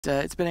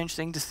It's been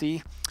interesting to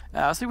see.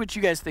 I'll see what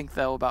you guys think,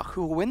 though, about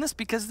who will win this,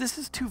 because this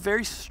is two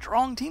very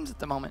strong teams at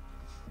the moment.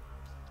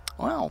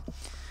 Wow.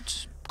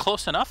 It's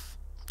close enough.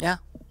 Yeah.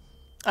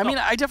 I mean,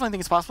 I definitely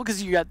think it's possible,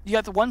 because you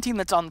got the one team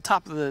that's on the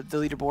top of the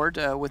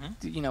leaderboard with,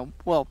 you know,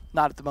 well,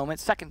 not at the moment,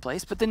 second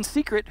place, but then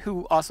Secret,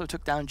 who also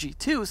took down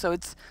G2, so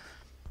it's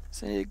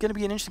going to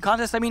be an interesting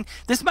contest. I mean,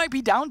 this might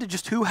be down to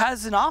just who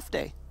has an off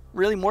day,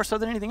 really more so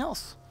than anything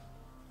else.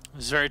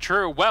 It's very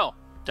true. Well,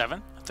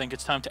 Devin, I think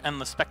it's time to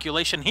end the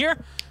speculation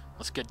here.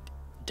 Let's get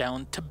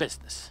down to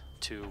business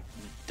to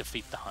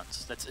defeat the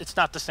Huns. It's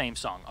not the same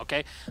song,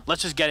 okay?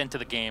 Let's just get into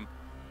the game.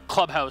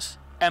 Clubhouse,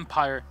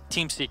 Empire,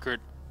 Team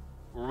Secret,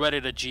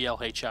 ready to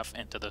GLHF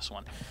into this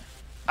one.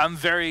 I'm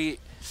very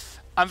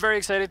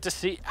excited to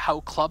see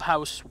how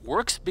Clubhouse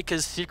works,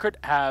 because Secret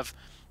have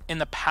in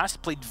the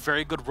past played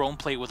very good roam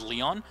play with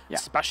Leon,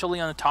 especially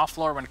on the top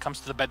floor when it comes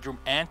to the bedroom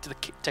and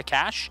to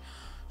Cash.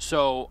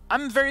 So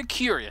I'm very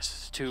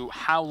curious to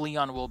how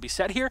Leon will be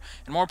set here,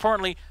 and more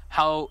importantly,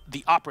 how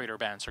the operator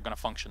bans are going to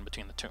function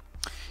between the two.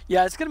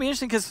 Yeah, it's going to be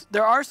interesting, because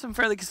there are some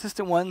fairly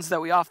consistent ones that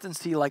we often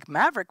see, like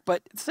Maverick,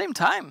 but at the same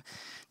time,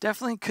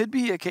 definitely could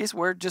be a case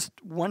where just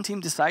one team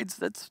decides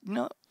that's, you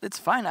know, it's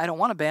fine, I don't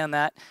want to ban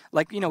that.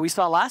 Like, you know, we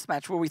saw last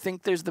match where we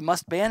think there's the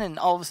must ban, and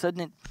all of a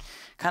sudden it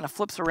kind of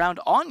flips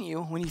around on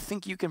you when you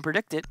think you can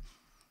predict it.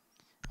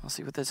 We'll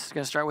see what this is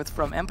going to start with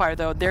from Empire,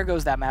 though. There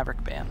goes that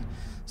Maverick ban.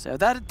 So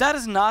that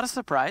is not a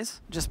surprise,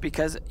 just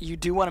because you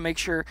do want to make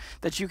sure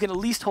that you can at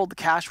least hold the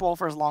cash wall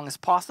for as long as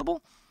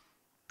possible.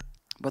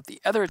 But the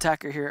other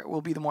attacker here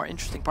will be the more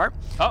interesting part.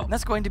 Oh. And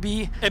that's going to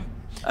be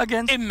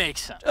against... It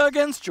makes sense.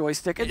 Against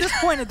Joystick. At this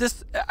point,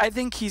 I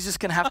think he's just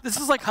going to have... This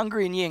is like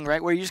Hungry and Ying,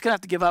 right? Where you're just going to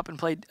have to give up and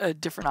play a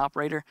different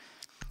operator.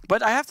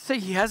 But I have to say,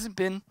 he hasn't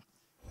been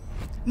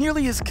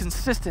nearly as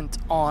consistent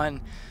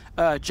on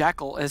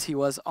Jackal as he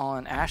was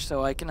on Ashe,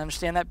 so I can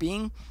understand that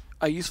being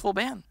a useful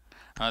ban.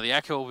 The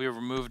Echo will be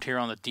removed here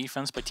on the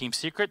defense by Team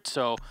Secret,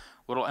 so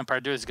what will Empire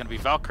do is going to be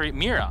Valkyrie.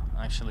 Mira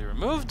actually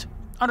removed.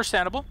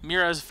 Understandable.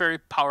 Mira is a very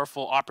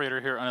powerful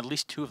operator here on at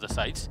least two of the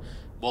sites.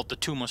 Well, the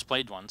two most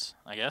played ones,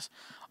 I guess.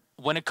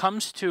 When it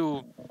comes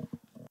to...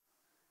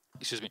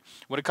 Excuse me.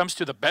 When it comes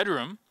to the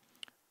bedroom,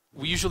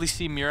 we usually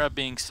see Mira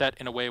being set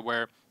in a way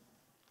where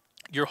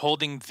you're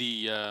holding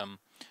the... how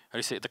do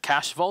you say it? The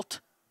cache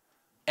vault,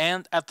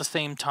 and at the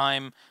same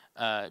time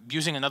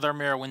using another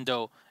Mira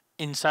window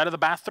inside of the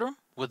bathroom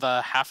with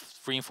a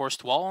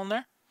half-reinforced wall on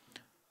there.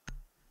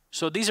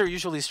 So these are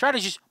usually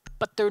strategies,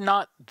 but they're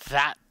not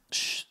that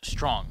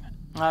strong.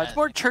 It's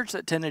more Church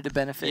that tended to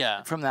benefit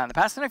from that in the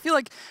past, and I feel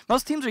like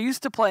most teams are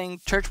used to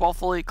playing Church while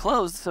fully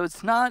closed, so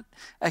it's not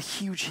a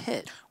huge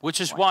hit. Which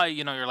is why,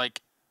 you know, you're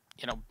like,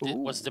 you know,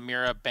 was the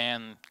Mira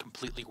ban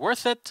completely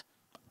worth it?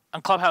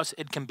 On Clubhouse,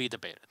 it can be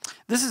debated.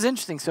 This is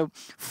interesting. So,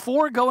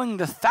 foregoing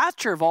the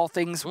Thatcher of all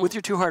things with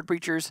your two hard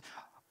breachers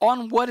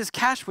on what is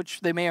cash,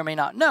 which they may or may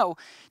not know,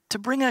 to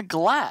bring a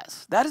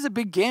Glaz. That is a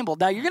big gamble.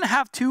 Now, you're going to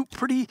have two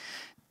pretty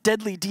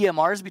deadly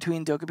DMRs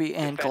between Dokkaebi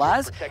and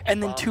Glaz,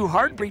 and then two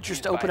hard breachers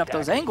to open up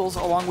those angles,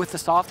 along with the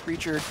soft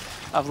breacher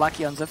of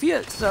Lackey on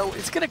Zofia. So,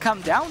 it's going to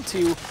come down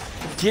to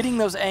getting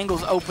those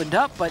angles opened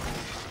up, but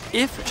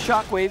if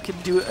Shockwave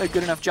can do a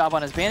good enough job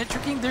on his bandit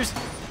tricking,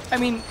 I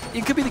mean,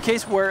 it could be the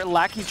case where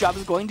Lackey's job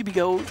is going to be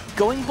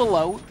going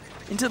below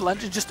into the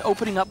lunge and just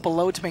opening up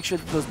below to make sure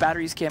that those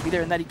batteries can't be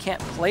there and that he can't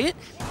play it.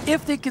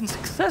 If they can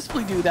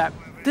successfully do that,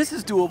 this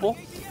is doable.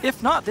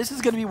 If not, this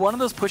is going to be one of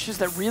those pushes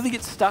that really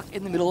gets stuck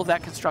in the middle of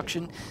that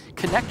construction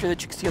connector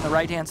that you can see on the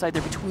right-hand side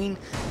there between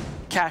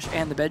Cash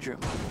and the bedroom.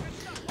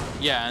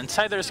 Yeah, and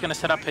Scyther is going to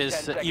set up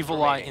his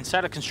Evil Eye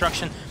inside of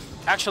construction.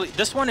 Actually,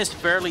 this one is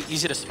fairly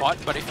easy to spot,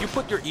 but if you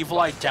put your Evil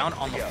Eye down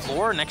on the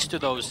floor next to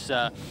those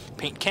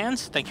paint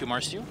cans, thank you,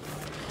 Marcio.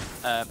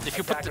 If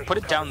you put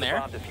it down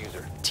there,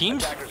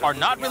 teams are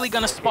not really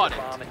going to spot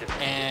it.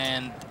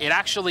 And it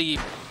actually,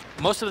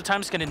 most of the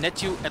time, is going to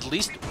net you at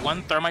least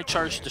one thermite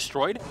charge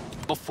destroyed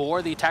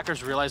before the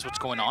attackers realize what's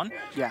going on.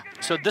 Yeah.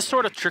 So this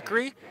sort of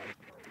trickery,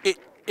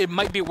 it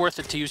might be worth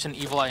it to use an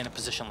Evil Eye in a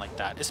position like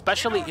that,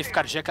 especially if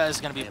Karjeka is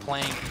going to be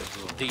playing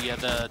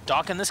the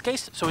dock in this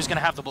case, so he's going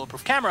to have the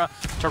bulletproof camera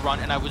to run,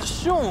 and I would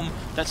assume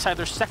that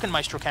Scyther's second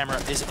Maestro camera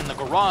is in the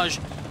garage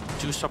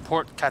to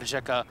support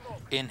Karjeka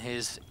in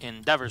his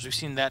endeavors. We've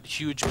seen that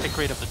huge pick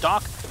rate of the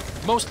dock,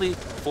 mostly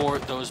for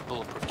those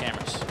bulletproof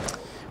cameras.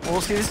 Well,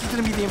 we'll see, this is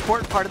going to be the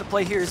important part of the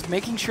play here, is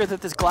making sure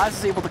that this Glaz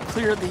is able to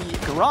clear the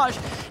garage.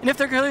 And if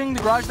they're clearing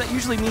the garage, that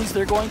usually means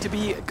they're going to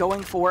be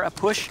going for a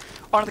push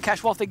onto the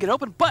cash wall if they get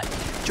open. But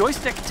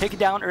Joystick take it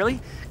down early.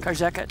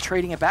 Karjeka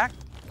trading it back.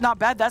 Not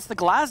bad. That's the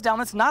Glaz down.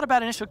 That's not a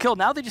bad initial kill.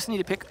 Now they just need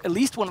to pick at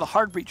least one of the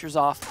hard breachers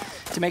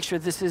off to make sure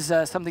this is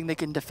something they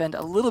can defend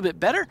a little bit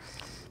better.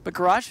 But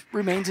Garage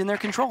remains in their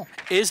control.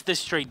 Is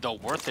this trade, though,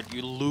 worth it?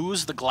 You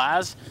lose the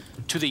Glaz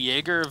to the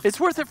Jaeger. It's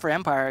worth it for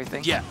Empire, I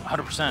think. Yeah,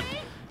 100%.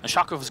 And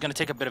Shockwave is going to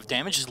take a bit of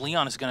damage as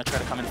Leon is going to try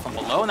to come in from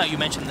below. Now, you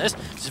mentioned this.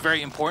 It's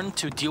very important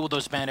to deal with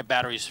those bandit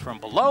batteries from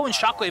below, and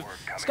Shockwave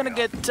is going to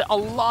get a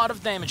lot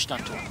of damage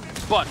done to him.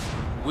 But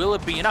will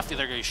it be enough?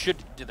 There you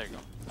go.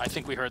 I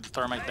think we heard the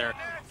thermite there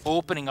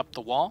opening up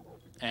the wall.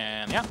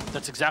 And yeah,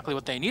 that's exactly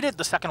what they needed.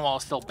 The second wall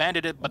is still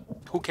banded, but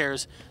who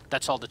cares?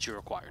 That's all that you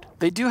required.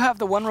 They do have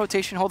the one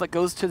rotation hole that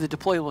goes to the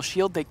deployable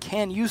shield they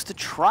can use to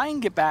try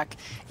and get back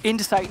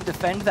into sight and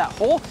defend that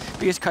hole,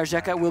 because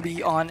Karjeka will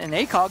be on an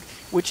ACOG,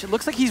 which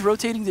looks like he's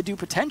rotating to do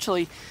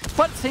potentially.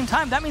 But at the same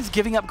time, that means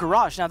giving up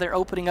Garage. Now they're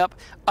opening up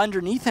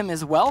underneath him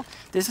as well.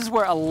 This is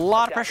where a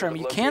lot of pressure on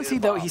him. You can see,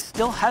 though, he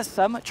still has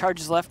some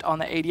charges left on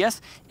the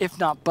ADS, if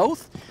not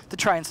both, to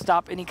try and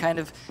stop any kind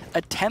of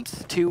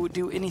attempts to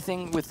do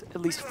anything with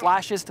at least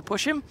flashes to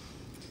push him.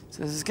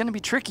 So this is going to be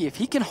tricky. If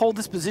he can hold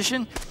this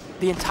position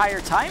the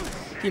entire time,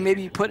 he may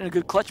be put in a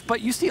good clutch.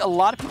 But you see a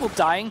lot of people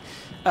dying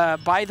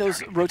by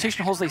those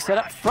rotation holes they set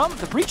up from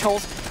the breach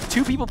holes.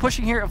 2 people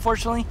pushing here,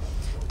 unfortunately.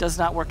 Does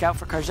not work out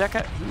for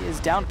Karjeka. He is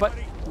down, but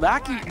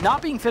Lackey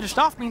not being finished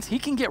off means he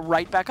can get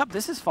right back up.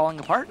 This is falling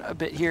apart a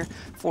bit here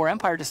for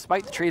Empire,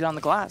 despite the trade on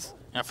the glass.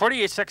 Now,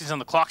 48 seconds on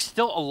the clock,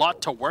 still a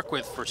lot to work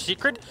with for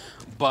Secret,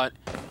 but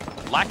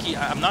Lackey,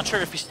 I'm not sure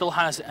if he still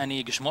has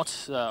any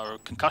Gishmots or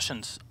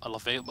concussions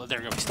available.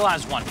 There you go, he still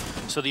has one.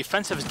 So the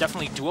offensive is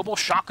definitely doable.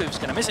 Shockwave's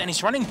gonna miss, and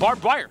he's running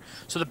barbed wire.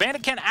 So the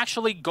Bandit can't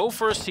actually go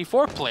for a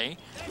C4 play.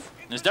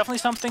 There's definitely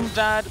something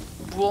that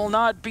will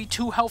not be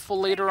too helpful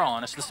later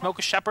on, as the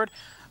Smoker Shepherd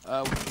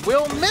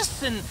will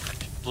miss, and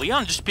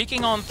Leon just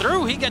peeking on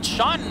through, he gets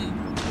shot, and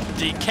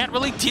he can't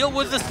really deal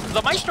with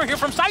the Maestro here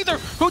from Scyther,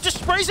 who just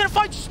sprays and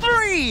fights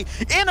 3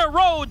 in a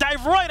row,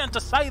 dive right into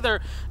Scyther.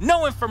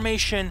 No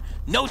information,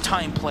 no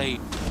time play,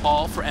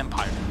 all for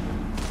Empire.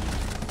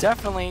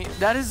 Definitely.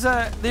 That is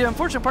the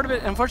unfortunate part of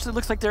it. Unfortunately, it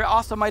looks like there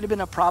also might have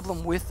been a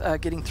problem with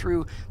getting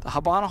through the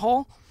Habana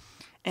hole.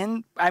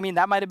 And, I mean,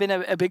 that might have been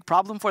a big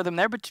problem for them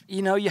there, but,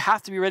 you know, you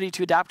have to be ready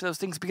to adapt to those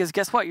things, because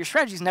guess what? Your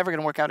strategy is never going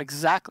to work out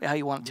exactly how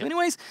you want it to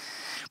anyways.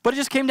 But it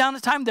just came down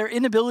to time. Their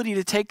inability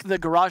to take the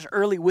Garage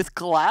early with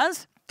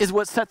Glaz is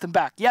what set them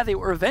back. Yeah, they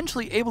were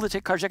eventually able to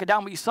take Karjeka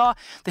down, but you saw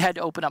they had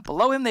to open up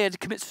below him. They had to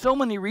commit so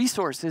many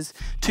resources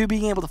to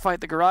being able to fight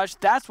the Garage.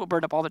 That's what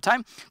burned up all the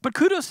time. But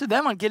kudos to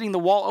them on getting the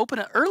wall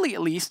open early,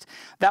 at least.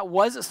 That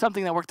was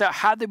something that worked out.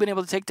 Had they been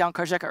able to take down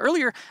Karjeka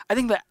earlier, I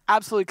think that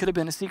absolutely could have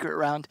been a secret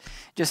round.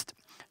 Just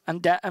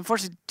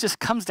unfortunately, just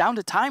comes down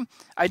to time.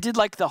 I did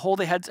like the hole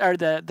they had, or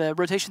the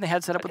rotation they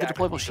had set up with the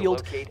deployable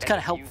shield to kind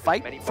of help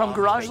fight from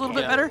Garage a little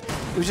bit better.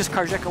 It was just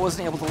Karjeka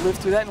wasn't able to live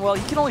through that, and well,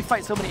 he can only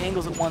fight so many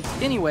angles at once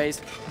anyways.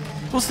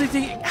 We'll see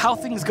how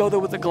things go, though,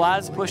 with the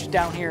Glaz push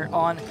down here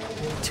on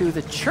to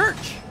the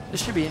church.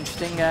 This should be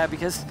interesting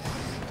because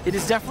it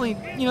is definitely,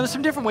 you know, there's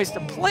some different ways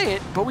to play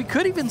it, but we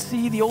could even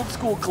see the old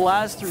school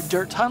Glaz through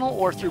Dirt Tunnel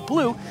or through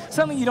Blue,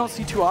 something you don't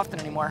see too often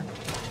anymore.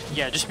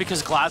 Yeah, just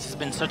because Glaz has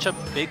been such a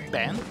big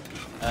ban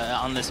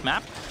on this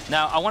map.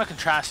 Now, I want to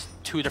contrast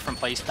 2 different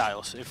play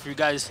styles. If you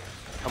guys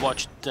have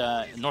watched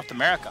North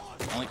America,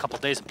 only a couple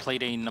of days of play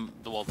day,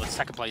 well, the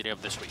second play day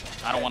of this week.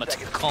 I don't want to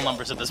call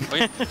numbers at this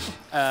point.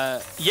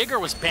 Jaeger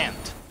was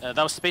banned. That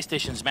was Space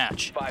Station's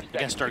match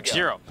against Dark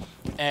Zero.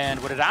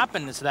 And what had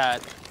happened is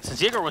that since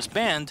Jaeger was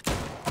banned,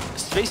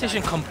 Space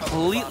Station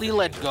completely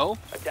let go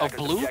of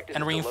Blue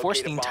and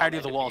reinforced the entirety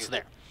of the walls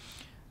there.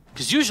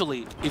 Because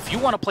usually, if you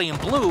want to play in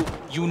Blue,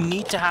 you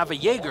need to have a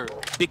Jaeger,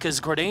 because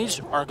grenades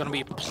are going to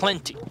be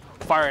plenty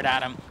fired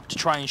at him to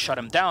try and shut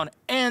him down.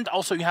 And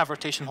also, you have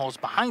rotation holes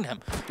behind him.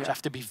 You have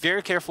to be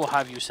very careful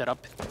how you set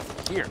up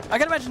here. I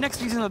can imagine next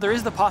season, though, there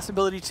is the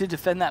possibility to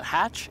defend that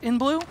hatch in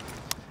Blue.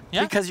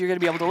 Yeah. Because you're going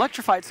to be able to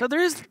electrify it. So there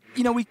is,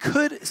 you know, we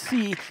could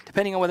see,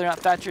 depending on whether or not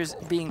Thatcher's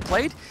being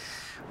played,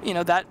 you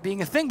know, that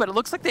being a thing. But it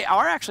looks like they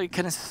are actually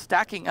kind of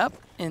stacking up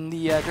in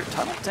the Dirt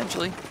Tunnel,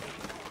 potentially.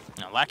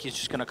 Now, Lackey's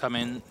just going to come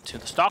in to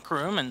the stock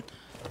room, and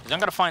he's not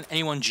going to find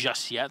anyone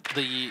just yet.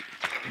 The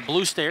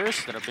blue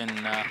stairs that have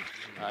been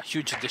a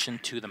huge addition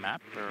to the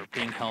map are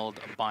being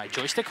held by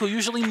Joystick, who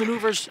usually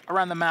maneuvers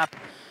around the map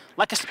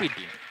like a speed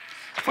beam.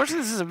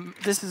 Fortunately,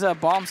 this is a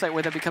bomb site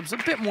where that becomes a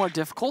bit more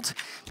difficult,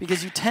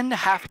 because you tend to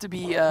have to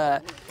be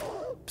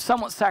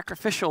somewhat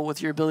sacrificial with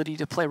your ability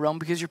to play roam,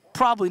 because you're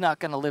probably not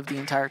going to live the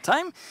entire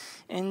time.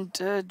 And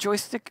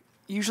Joystick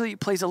usually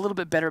plays a little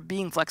bit better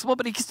being flexible,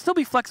 but he can still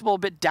be flexible a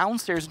bit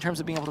downstairs in terms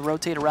of being able to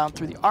rotate around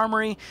through the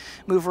armory,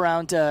 move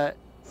around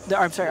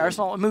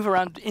Arsenal, move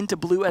around into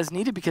Blue as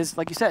needed, because,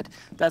 like you said,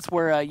 that's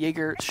where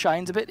Jaeger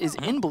shines a bit, is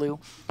in Blue.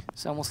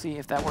 So we'll see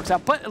if that works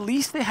out. But at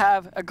least they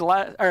have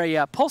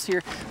a Pulse here.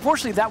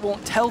 Fortunately, that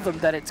won't tell them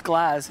that it's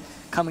Glaz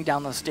coming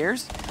down those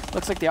stairs.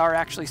 Looks like they are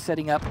actually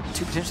setting up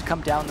to potentially come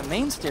down the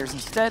main stairs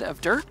instead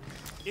of Dirt.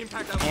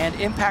 And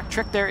Impact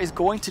Trick there is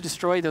going to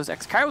destroy those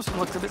X-Kairos from the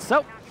looks of it.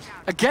 So,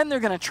 again, they're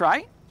going to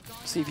try.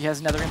 See if he has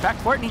another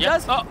impact for it, and he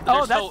does.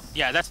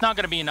 That's not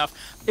going to be enough.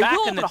 It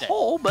will open a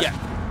hole, but...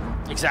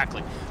 Yeah,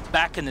 exactly.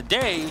 Back in the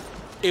day,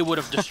 it would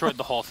have destroyed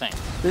the whole thing.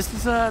 This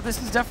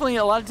is definitely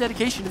a lot of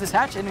dedication to this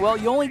hatch, and, well,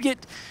 you only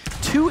get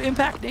 2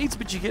 impact nades,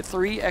 but you get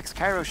 3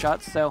 X-Kairo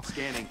shots, so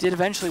it did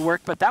eventually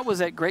work, but that was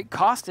at great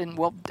cost, and,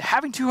 well,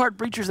 having 2 hard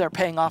breachers there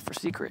paying off for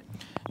Secret.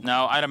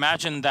 Now, I'd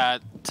imagine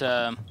that,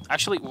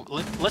 actually,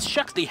 let's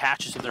check the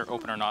hatches if they're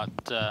open or not.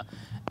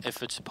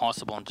 if it's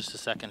possible in just a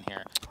second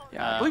here.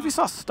 Yeah, I believe we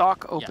saw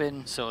stock open.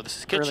 Yeah. So this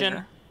is kitchen.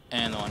 Earlier.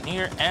 And the one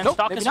here, and Nope,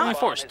 stock is not.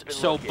 reinforced.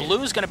 So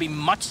blue is going to be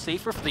much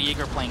safer for the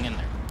Jaeger playing in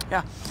there.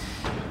 Yeah.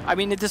 I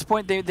mean, at this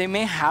point, they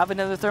may have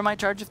another thermite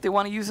charge if they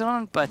want to use it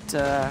on, but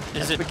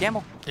it's a big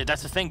gamble.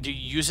 That's the thing. Do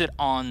you use it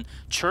on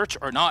Church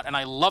or not? And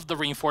I love the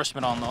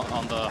reinforcement on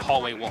the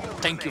hallway wall.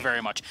 Thank you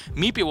very much.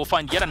 Mipi will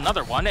find yet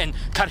another one, and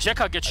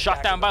Karjeka gets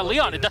shot down by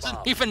Leon. It doesn't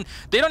even.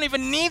 They don't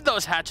even need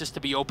those hatches to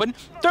be open.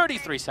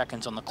 33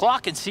 seconds on the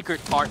clock, and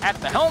Secret are at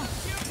the helm.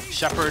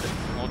 Shepard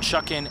will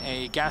chuck in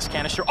a gas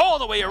canister all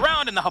the way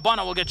around, and the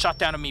Habana will get shot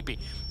down to Mipi.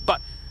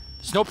 But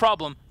there's no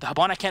problem. The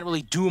Habana can't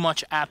really do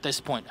much at this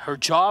point. Her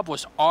job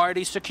was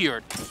already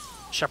secured.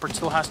 Shepard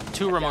still has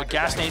 2 remote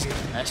gas nades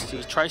as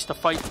he tries to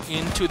fight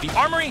into the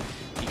armory.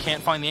 He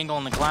can't find the angle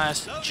on the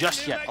glass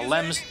just yet.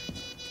 Alems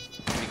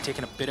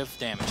taking a bit of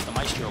damage. The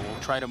Maestro will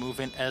try to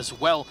move in as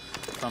well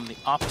from the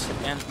opposite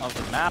end of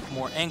the map.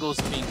 More angles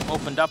being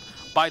opened up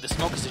by the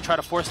smoke as they try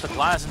to force the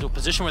glass into a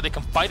position where they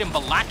can fight him.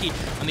 Balaki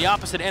on the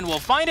opposite end will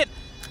find it.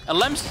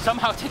 Alems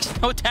somehow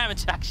takes no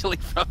damage actually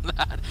from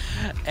that.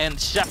 And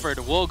Shepard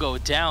will go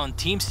down.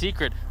 Team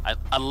Secret,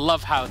 I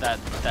love how that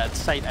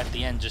sight at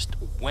the end just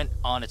went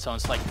on its own.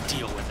 It's like,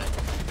 deal with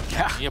it.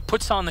 Yeah. He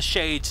puts on the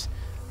shades,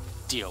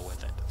 deal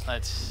with it.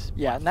 That's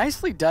yeah,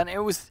 nicely done.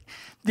 It was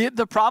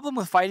the problem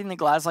with fighting the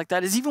Glaz like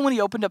that is even when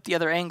he opened up the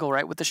other angle,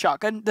 right, with the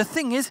shotgun, the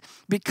thing is,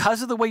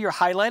 because of the way you're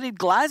highlighted,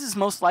 Glaz is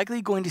most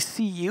likely going to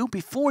see you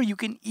before you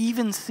can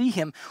even see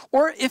him.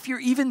 Or if you're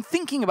even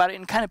thinking about it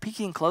and kind of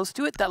peeking close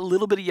to it, that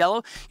little bit of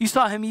yellow, you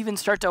saw him even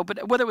start to open,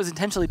 whether it was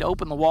intentionally to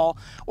open the wall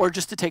or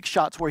just to take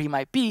shots where he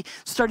might be,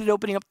 started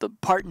opening up the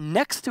part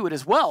next to it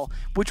as well,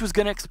 which was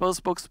going to expose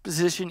Spoke's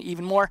position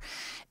even more.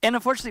 And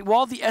unfortunately,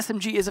 while the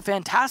SMG is a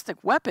fantastic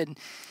weapon,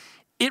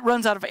 it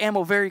runs out of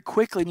ammo very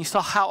quickly, and you saw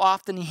how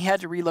often he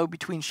had to reload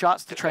between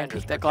shots to try and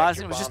peek that glass,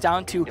 and it was just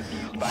down to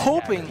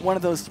hoping one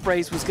of those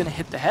sprays was going to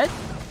hit the head.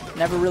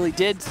 Never really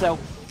did, so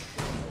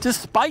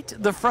despite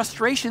the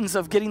frustrations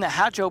of getting the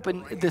hatch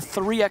open, the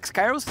 3x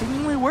Kairos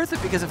seemingly worth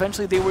it because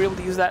eventually they were able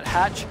to use that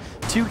hatch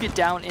to get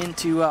down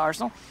into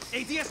Arsenal.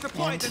 And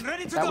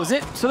that was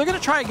it. So they're going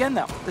to try again,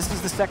 though. This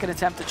is the second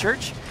attempt at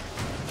Church.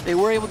 They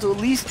were able to at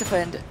least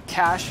defend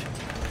Cash.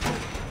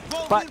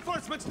 But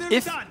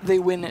if they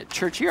win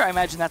Church here, I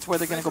imagine that's where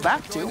they're going to go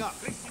back to.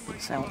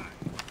 So we'll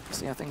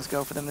see how things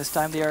go for them this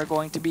time. They are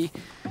going to be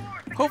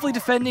hopefully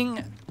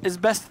defending as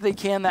best they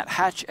can that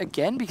hatch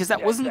again, because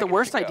that wasn't the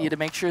worst idea to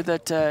make sure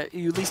that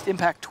you at least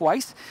impact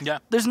twice. Yeah.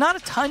 There's not a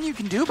ton you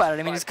can do about it.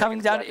 I mean, it's coming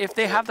down to if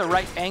they have the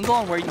right angle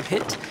on where you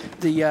hit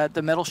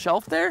the metal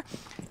shelf there.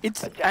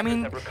 I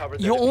mean,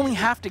 you only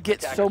have to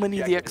get so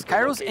many of the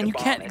X-Kairos, and you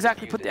can't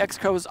exactly put the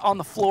X-Kairos on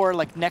the floor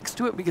like next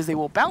to it because they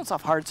will bounce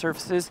off hard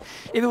surfaces.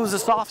 If it was a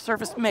soft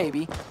surface,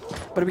 maybe.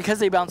 But because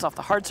they bounce off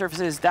the hard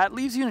surfaces, that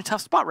leaves you in a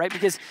tough spot, right?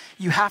 Because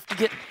you have to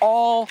get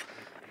all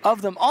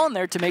of them on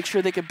there to make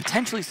sure they could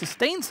potentially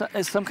sustain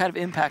some kind of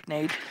impact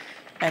nade,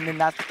 and then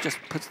that just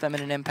puts them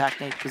in an impact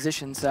nade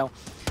position. So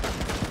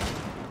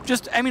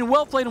just, I mean,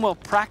 well played and well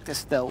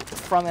practiced, though,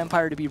 from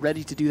Empire to be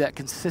ready to do that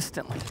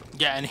consistently.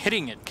 Yeah, and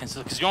hitting it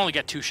consistently, because you only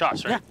get 2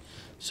 shots, right? Yeah.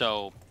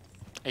 So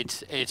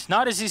it's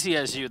not as easy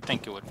as you'd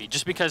think it would be,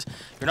 just because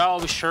you're not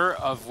always sure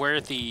of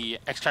where the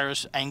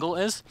X-Kairos angle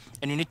is,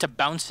 and you need to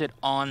bounce it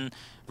on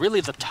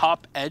really the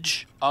top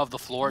edge of the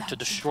floor to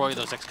destroy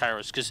those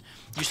X-Kairos, because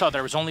you saw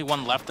there was only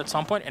one left at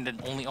some point, and it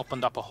only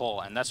opened up a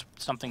hole, and that's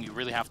something you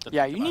really have to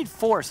think about. Need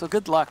 4, so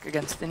good luck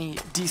against any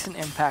decent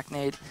impact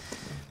nade.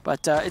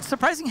 But it's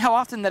surprising how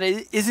often that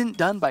it isn't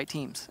done by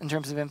teams in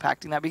terms of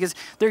impacting that, because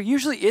there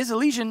usually is a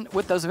Legion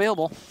with those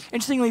available.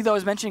 Interestingly, though, I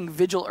was mentioning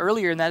Vigil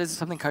earlier, and that is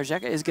something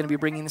Karjeka is going to be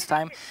bringing this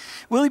time.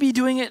 Will he be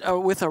doing it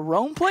with a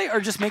roam play,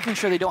 or just making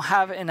sure they don't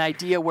have an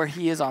idea where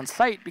he is on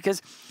site?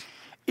 Because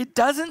it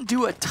doesn't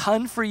do a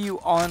ton for you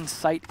on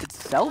site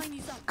itself.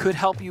 Could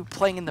help you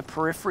playing in the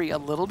periphery a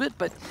little bit,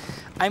 but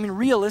I mean,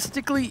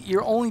 realistically,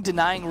 you're only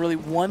denying really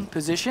one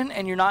position,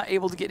 and you're not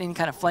able to get any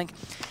kind of flank.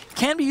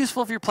 Can be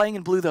useful if you're playing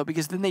in blue, though,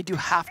 because then they do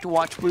have to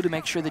watch blue to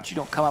make sure that you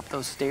don't come up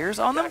those stairs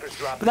on them.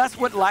 But that's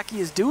what Lackey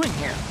is doing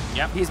here.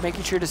 Yep. He's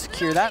making sure to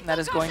secure that, and that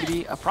is going to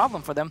be a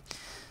problem for them.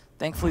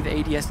 Thankfully, the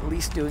ADS at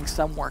least doing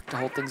some work to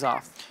hold things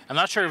off. I'm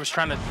not sure he was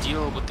trying to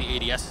deal with the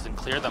ADSs and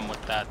clear them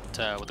with that,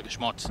 with the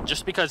Gashmots,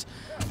 just because,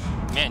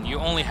 man, you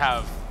only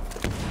have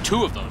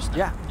 2 of those now.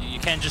 Yeah. You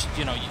can't just,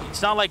 you know,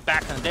 it's not like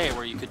back in the day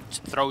where you could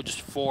throw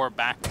just 4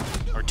 back,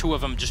 or 2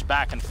 of them just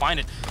back and find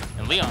it,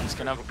 and Leon's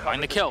gonna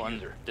find the kill.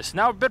 And this is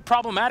now a bit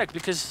problematic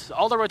because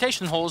all the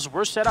rotation holes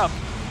were set up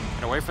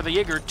in a way for the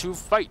Jaeger to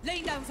fight.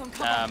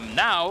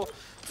 Now,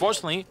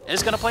 fortunately,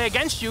 is going to play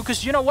against you,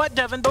 because you know what,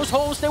 Devin? Those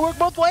holes, they work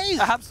both ways.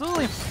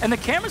 Absolutely. And the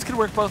cameras could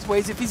work both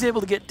ways if he's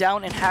able to get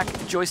down and hack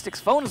Joystick's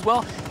phone as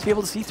well to be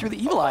able to see through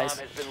the evil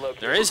eyes.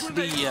 There is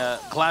the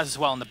glass as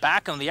well in the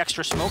back, and the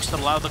extra smokes that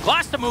allow the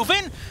glass to move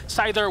in.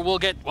 Scyther will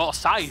get, well,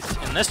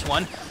 scythed in this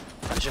one.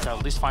 Should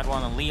at least find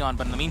one on Leon,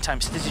 but in the meantime,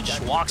 Stizzy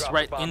just walks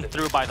right in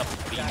through by the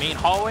main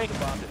hallway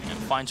and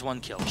finds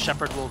 1 kill.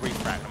 Shepard will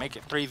refrag, make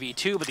it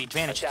 3v2, but the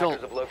advantage still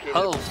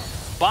held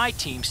by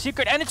Team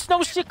Secret, and it's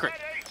no secret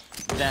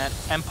that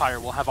Empire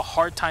will have a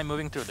hard time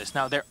moving through this.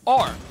 Now, there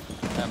are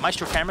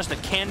Maestro cameras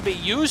that can be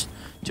used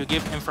to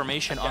give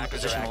information on the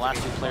position of the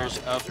last two players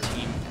of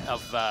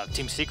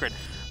Team Secret,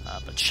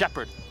 but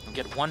Shepard will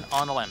get one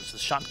on Alems. The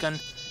shotgun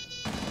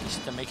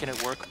is making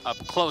it work up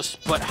close,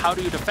 but how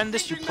do you defend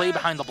this? You play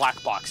behind the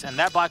black box, and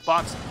that black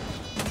box,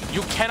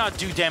 you cannot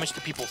do damage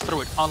to people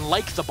through it,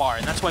 unlike the bar,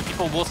 and that's why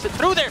people will sit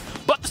through there.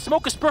 But the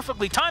smoke is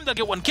perfectly timed. They'll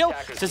get one kill.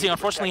 Stizzy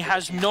unfortunately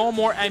has no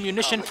more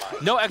ammunition,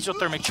 no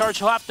exothermic charge.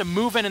 He'll have to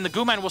move in, and the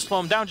Gooman will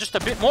slow him down just a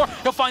bit more.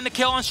 He'll find the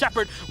kill on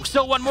Shepard.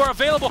 Still one more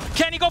available.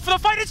 Can he go for the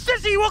fight? And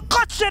Stizzy will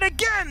clutch it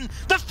again!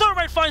 The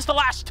Thermite finds the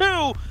last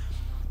two!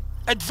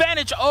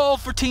 Advantage all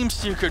for Team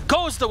Secret.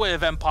 Goes the way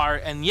of Empire,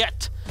 and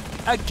yet,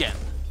 again,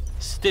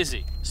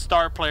 Stizzy,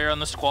 star player on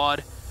the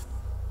squad,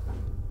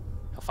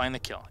 he'll find the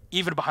kill,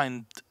 even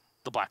behind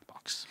the black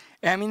box.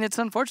 I mean, it's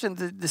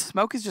unfortunate. The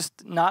smoke is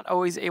just not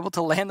always able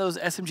to land those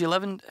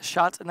SMG-11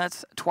 shots, and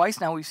that's twice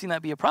now we've seen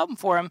that be a problem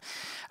for him.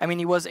 I mean,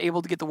 he was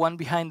able to get the one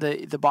behind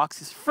the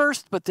boxes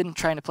first, but then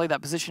trying to play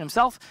that position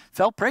himself,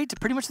 fell prey to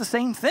pretty much the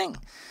same thing,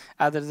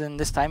 other than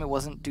this time it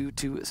wasn't due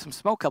to some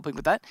smoke helping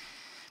with that.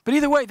 But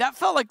either way, that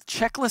felt like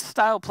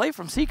checklist-style play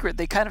from Secret.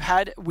 They kind of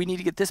had, we need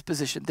to get this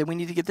position, then we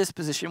need to get this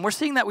position. We're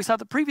seeing that. We saw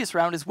the previous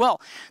round as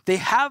well. They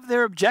have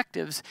their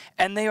objectives,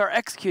 and they are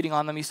executing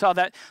on them. You saw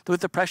that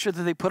with the pressure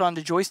that they put on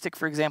the joystick,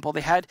 for example.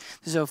 They had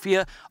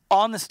Zofia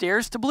on the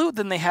stairs to blue,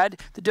 then they had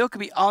the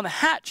Dokkaebi on the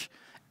hatch,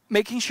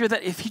 making sure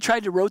that if he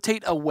tried to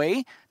rotate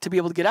away to be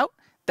able to get out,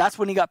 that's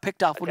when he got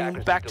picked off, when he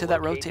went back to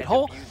that rotate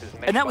hole.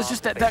 And that was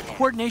just that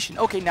coordination.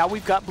 Okay, now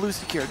we've got blue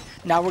secured.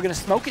 Now we're going to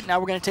smoke it. Now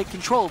we're going to take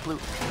control of blue.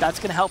 That's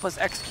going to help us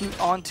execute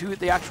onto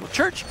the actual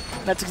church.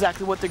 And that's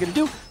exactly what they're going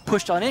to do.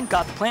 Pushed on in,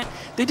 got the plant.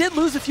 They did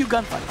lose a few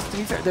gunfights, to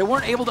be fair. They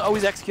weren't able to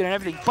always execute on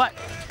everything. But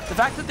the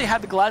fact that they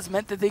had the glass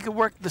meant that they could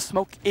work the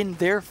smoke in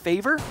their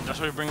favor. That's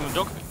why you're bringing the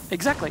Dokkaebi.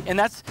 Exactly. And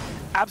that's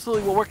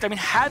absolutely what worked. I mean,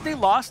 had they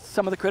lost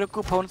some of the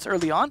critical components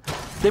early on,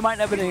 they might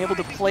not have been able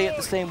to play it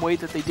the same way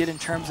that they did in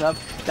terms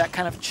of that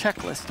kind of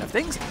checklist of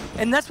things.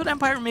 And that's what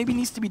Empire maybe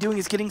needs to be doing,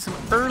 is getting some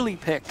early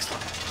picks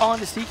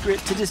on the Secret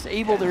to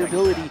disable their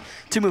ability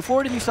to move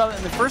forward. And you saw that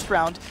in the first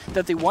round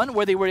that they won,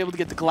 where they were able to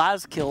get the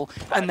Glaz kill,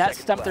 and that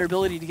stumped their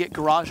ability to get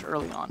Garage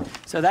early on.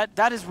 So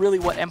that is really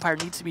what Empire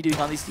needs to be doing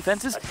on these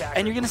defenses.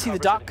 And you're going to see the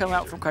Doc come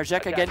out from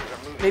Karjeka again.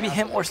 Maybe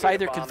him or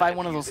Scyther can find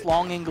one of those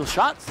long angle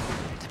shots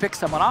to pick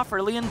someone off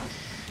early. And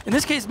in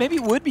this case, maybe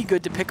it would be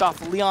good to pick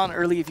off Leon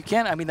early if you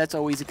can. I mean, that's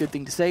always a good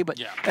thing to say. But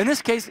yeah, in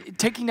this case,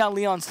 taking down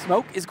Leon's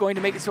smoke is going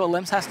to make it so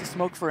Alems has to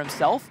smoke for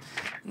himself.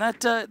 And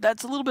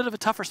that's a little bit of a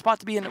tougher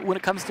spot to be in when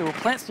it comes to a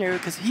plant scenario,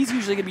 because he's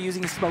usually going to be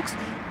using his smokes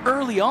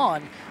early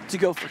on to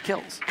go for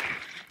kills.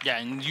 Yeah,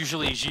 and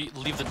usually you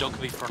leave the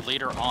Dokkaebi for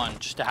later on,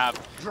 just to have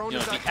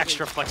the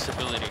extra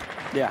flexibility.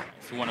 Yeah.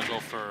 If you want to go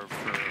for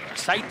a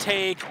site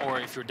take, or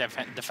if you're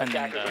defending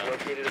the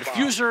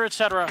diffuser,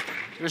 etc.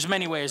 There's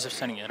many ways of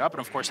setting it up,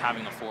 and of course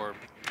having the 4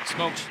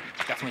 smokes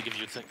definitely gives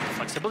you the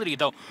flexibility.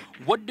 Though,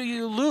 what do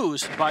you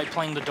lose by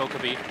playing the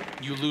Dokkaebi?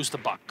 You lose the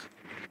buck.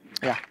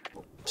 Yeah.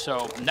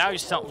 So now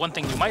one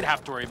thing you might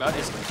have to worry about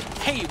is,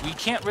 hey, we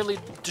can't really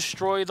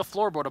destroy the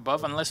floorboard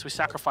above unless we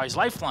sacrifice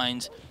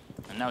lifelines.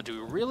 And now,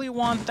 do we really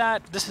want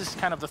that? This is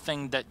kind of the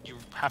thing that you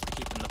have to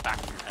keep in the back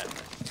of your head.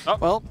 Oh.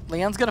 Well,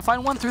 Leon's going to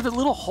find one through the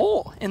little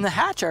hole in the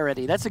hatch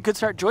already. That's a good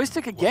start.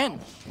 Joystick again.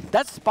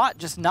 That spot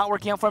just not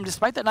working out for him,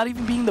 despite that not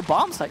even being the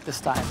bomb site this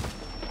time.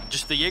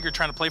 Just the Jaeger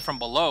trying to play from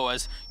below,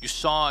 as you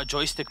saw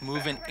Joystick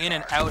moving in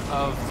and out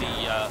of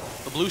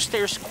the blue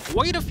stairs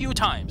quite a few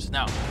times.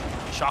 Now,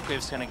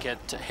 Shockwave's going to get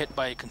hit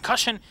by a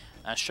concussion,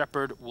 as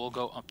Shepard will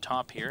go up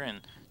top here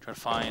and try to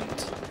find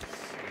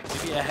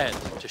maybe a head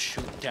to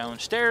shoot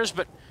downstairs,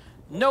 but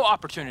no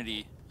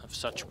opportunity of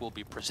such will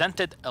be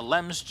presented.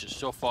 Alems just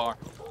so far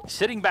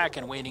sitting back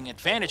and waiting.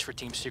 Advantage for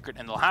Team Secret,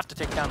 and they'll have to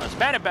take down those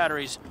bandit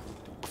batteries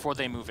before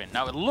they move in.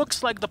 Now it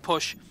looks like the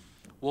push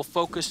will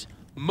focus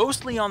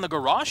mostly on the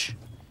garage,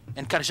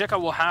 and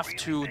Karjeka will have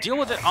to deal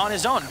with it on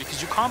his own,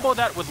 because you combo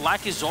that with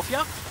Lackey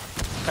Zofia,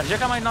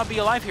 Karjeka might not be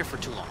alive here for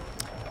too long.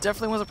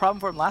 Definitely was a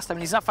problem for him last time,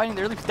 and he's not fighting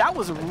the early. That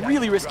was a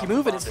really risky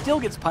move, and it still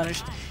gets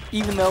punished,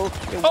 even though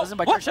it wasn't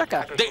by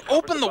Karjeka. They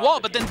opened the wall,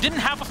 but then didn't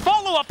have a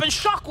follow-up, and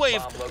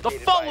Shockwave, the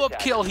follow-up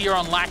kill here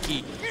on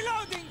Lackey.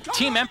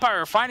 Team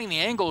Empire are finding the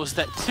angles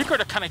that Secret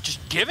are kind of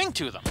just giving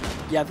to them.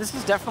 Yeah, this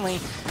is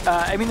definitely,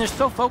 I mean, they're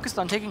so focused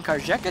on taking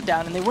Karjeka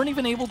down, and they weren't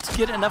even able to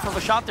get enough of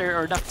a shot there,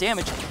 or enough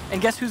damage. And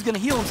guess who's going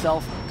to heal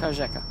himself?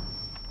 Karjeka.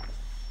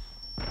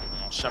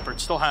 Well, Shepard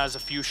still has a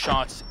few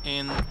shots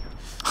in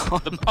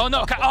the... Oh,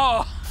 no.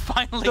 Oh,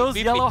 finally. Those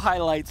yellow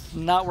highlights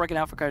not working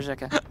out for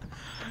Karjeka.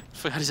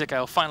 Karjeka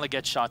will finally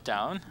get shot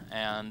down,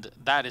 and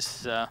that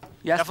is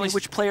you asked me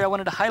which player I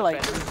wanted to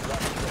highlight.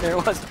 There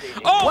it was.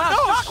 Oh, wow,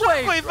 no,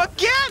 Shockwave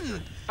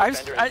again!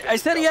 I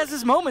said he has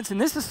his moments, and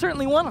this is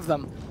certainly one of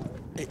them.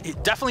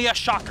 definitely a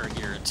shocker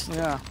here.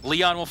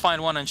 Leon will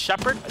find one on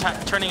Shepard,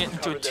 turning it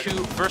into a 2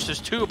 versus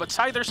 2, but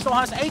Scyther still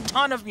has a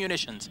ton of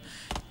munitions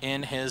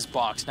in his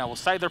box. Now, will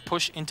Scyther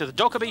push into the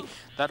Dokkaebi?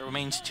 That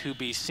remains to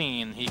be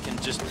seen. He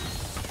can just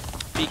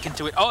peek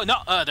into it. Oh,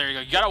 no, there you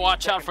go. You gotta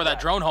watch out for that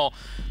drone hole.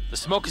 The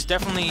smoke has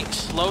definitely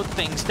slowed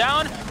things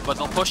down, but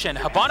they'll push in.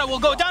 Hibana will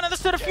go down, and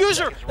that's the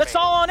diffuser. That's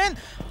all on in.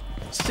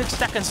 6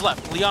 seconds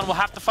left. Leon will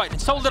have to fight,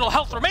 and so little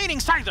health remaining.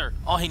 Scyther,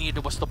 all he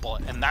needed was the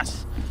bullet, and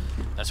that's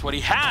what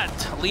he had.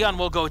 Leon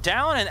will go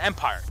down, and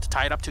Empire to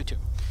tie it up 2-2.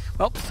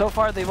 Well, so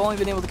far they've only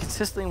been able to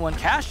consistently win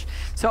Cache.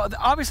 So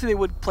obviously they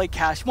would play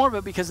Cache more,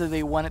 but because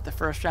they won it the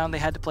first round, they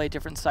had to play a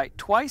different site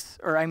twice,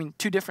 or I mean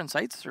 2 different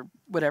sites or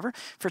whatever,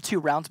 for 2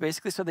 rounds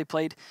basically. So they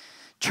played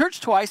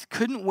Church twice,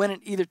 couldn't win it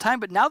either time,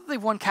 but now that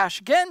they've won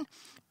Cache again,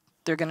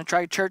 they're going to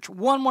try Church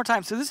one more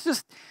time. So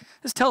this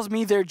tells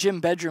me their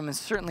gym bedroom is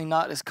certainly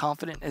not as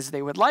confident as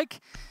they would like,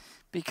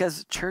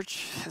 because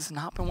Church has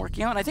not been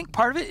working out. And I think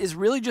part of it is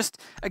really just,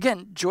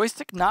 again,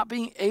 Joystick not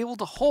being able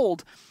to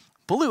hold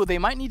Blue. They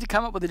might need to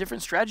come up with a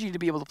different strategy to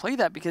be able to play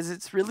that, because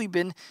it's really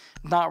been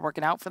not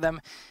working out for them,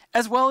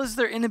 as well as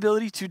their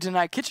inability to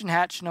deny Kitchen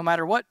Hatch no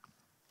matter what.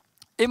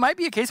 It might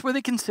be a case where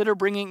they consider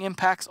bringing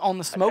impacts on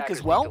the smoke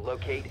as well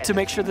to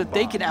make sure that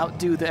they can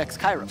outdo the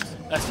X-Kairos.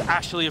 That's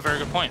actually a very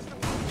good point.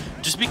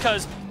 Just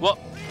because, well,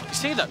 you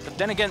say that, but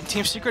then again,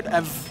 Team Secret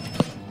have,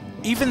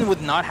 even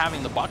with not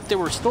having the buck, they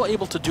were still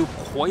able to do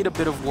quite a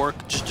bit of work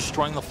just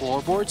destroying the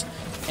floorboards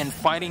and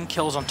fighting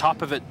kills on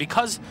top of it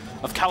because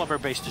of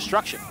caliber-based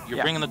destruction.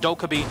 You're bringing the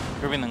Dokkaebi,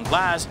 you're bringing the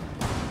Glaz.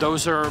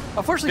 Those are...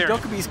 Unfortunately,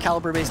 Dokkaebi's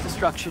caliber-based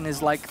destruction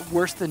is like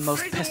worse than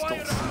most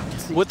pistols.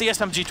 With the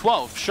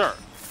SMG-12, sure.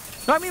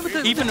 No, I mean with the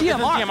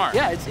DMR.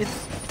 Yeah,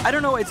 it's I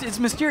don't know, it's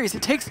mysterious.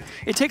 It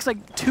takes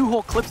like 2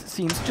 whole clips, it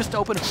seems, just to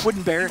open a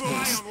wooden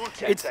barricade.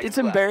 It's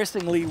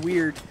embarrassingly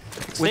weird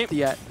with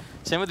the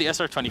same with the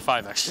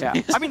SR-25, actually.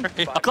 Yeah. I mean,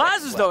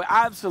 Glazes, though,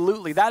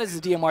 absolutely. That is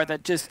a DMR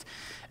that just,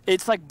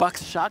 it's like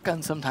Buck's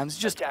shotgun sometimes.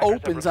 It just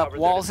opens up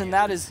walls, and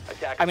that is,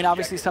 I mean,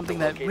 obviously something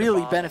that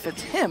really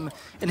benefits him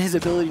in his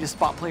ability to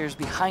spot players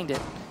behind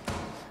it.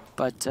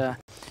 But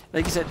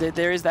like you said,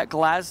 there is that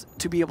Glaz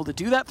to be able to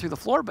do that through the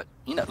floor. But,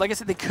 you know, like I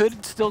said, they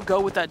could still go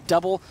with that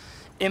double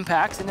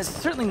impacts, and it's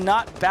certainly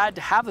not bad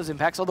to have those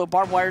impacts, although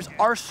barbed wires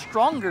are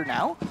stronger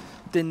now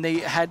than they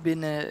had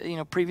been, you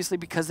know, previously,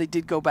 because they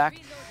did go back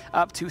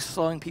up to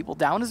slowing people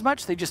down as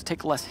much. They just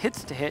take less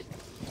hits to hit.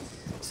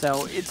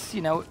 So it's,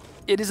 you know,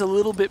 it is a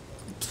little bit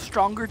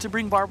stronger to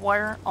bring barbed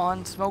wire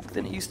on smoke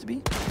than it used to be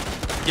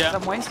in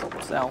some ways.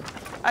 So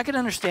I can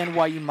understand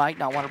why you might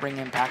not want to bring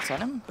impacts on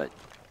him, but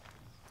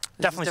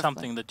definitely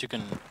something that you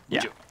can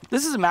do.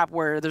 This is a map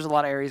where there's a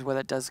lot of areas where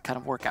that does kind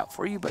of work out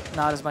for you, but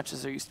not as much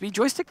as there used to be.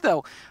 Joystick,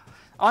 though,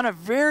 on a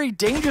very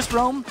dangerous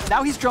roam.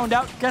 Now he's droned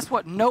out. Guess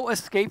what? No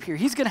escape here.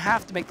 He's going to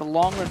have to make the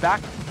long run back,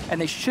 and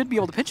they should be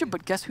able to pinch him,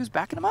 but guess who's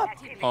backing him up?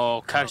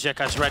 Oh,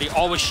 Karjeka's ready.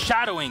 Always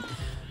shadowing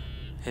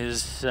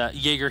his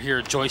Jaeger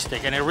here,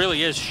 Joystick, and it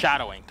really is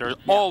shadowing. They're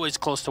always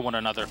close to one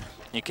another.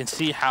 You can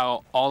see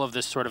how all of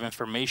this sort of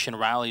information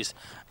rallies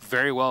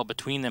very well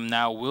between them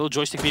now. Will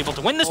Joystick be able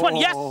to win this one?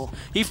 Yes!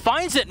 He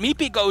finds it.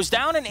 Meepy goes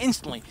down and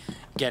instantly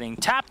getting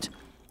tapped.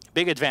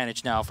 Big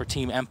advantage now for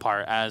Team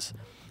Empire as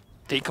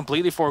they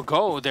completely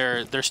forego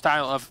their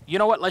style of, you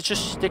know what, let's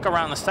just stick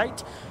around the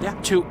site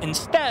to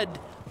instead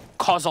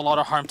cause a lot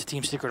of harm to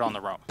Team Secret on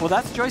the roam. Well,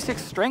 that's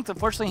Joystick's strength.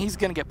 Unfortunately, he's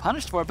going to get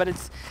punished for it, but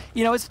it's,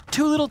 you know, it's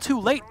too little too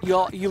late.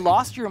 You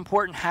lost your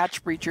important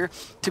hatch breacher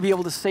to be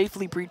able to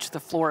safely breach the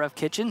floor of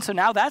Kitchen, so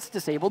now that's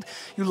disabled.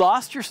 You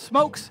lost your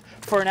smokes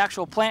for an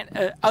actual plant,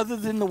 other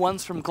than the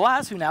ones from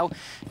Glaz, who now,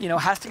 you know,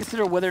 has to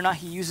consider whether or not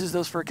he uses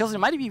those for kills. He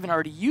might have even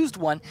already used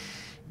one.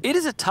 It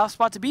is a tough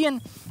spot to be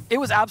in. It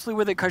was absolutely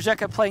worth it.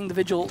 Karjeka playing the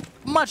Vigil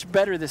much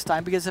better this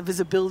time because of his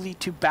ability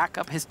to back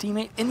up his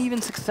teammate and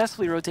even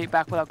successfully rotate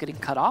back without getting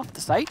cut off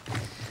the site.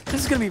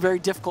 This is going to be very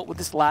difficult with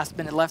this last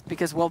minute left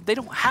because, well, they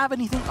don't have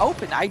anything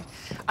open.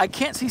 I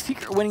can't see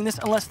Secret winning this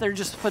unless they're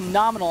just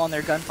phenomenal on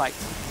their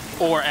gunfights.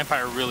 Or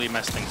Empire really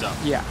mess things up.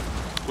 Yeah.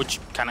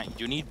 Which kind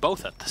of, you need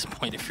both at this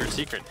point if you're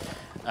Secret.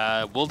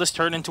 Will this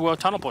turn into a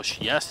tunnel push?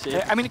 Yes.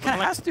 I mean, it kind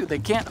of has to. They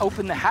can't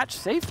open the hatch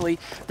safely.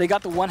 They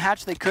got the one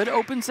hatch they could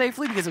open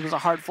safely because it was a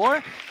hard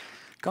floor.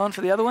 Going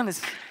for the other one,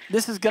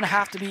 this is going to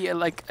have to be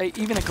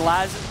even a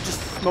Glaz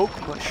just smoke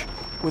push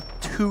with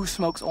 2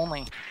 smokes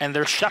only. And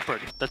there's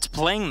Shepard that's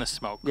playing the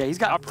smoke. Yeah, he's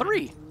got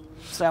 3.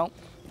 So,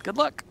 good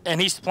luck.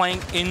 And he's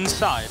playing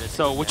inside,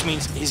 so which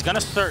means he's going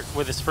to start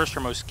with his first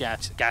remote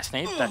gas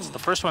nade. That's the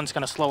first one's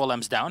going to slow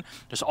LMs down.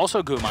 There's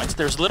also goo mines.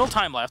 There's little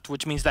time left,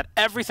 which means that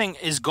everything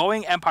is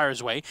going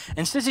Empire's way.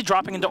 And Sizzy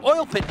dropping into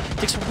Oil Pit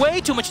takes way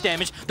too much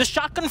damage. The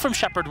shotgun from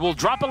Shepard will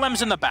drop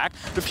LMs in the back.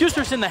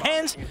 Diffuser's in the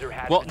hands,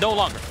 well, no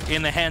longer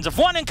in the hands of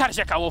one, and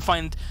Karjeka will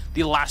find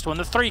the last one,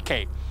 the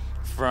 3K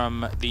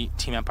from the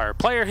Team Empire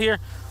player here.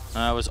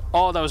 Was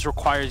all that was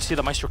required. You see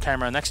the Maestro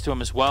camera next to him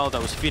as well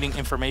that was feeding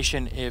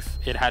information if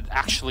it had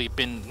actually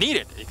been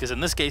needed, because in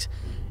this case,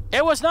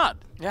 it was not.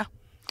 Yeah.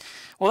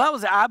 Well, that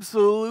was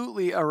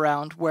absolutely a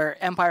round where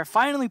Empire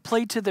finally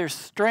played to their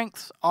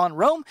strengths on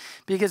Roam,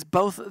 because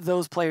both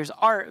those players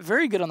are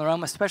very good on the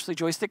Roam, especially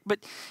Joystick.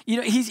 But you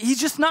know, he's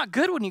just not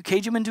good when you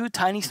cage him into a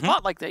tiny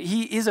spot like that.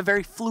 He is a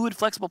very fluid,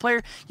 flexible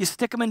player. You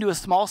stick him into a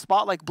small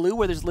spot like Blue,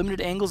 where there's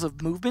limited angles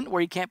of movement, where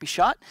he can't be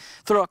shot.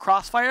 Throw a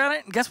crossfire on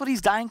it, and guess what?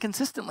 He's dying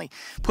consistently.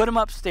 Put him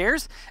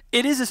upstairs.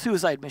 It is a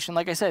suicide mission,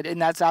 like I said, and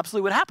that's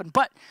absolutely what happened.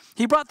 But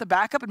he brought the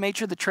backup and made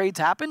sure the trades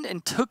happened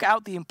and took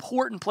out the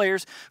important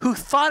players who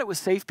thought it was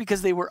safe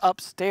because they were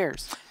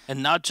upstairs.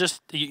 And not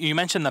just, you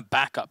mentioned the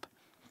backup.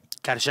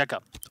 Karjeka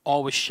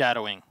always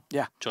shadowing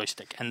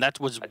Joystick. And that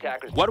was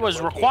what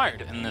was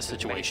required in this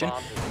situation.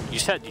 You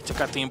said you took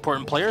out the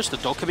important players. The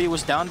Dokkaebi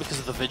was down because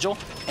of the Vigil.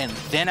 And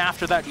then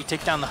after that, you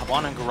take down the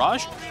Hibana and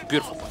Garage.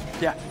 Beautiful play.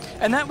 Yeah.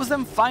 And that was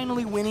them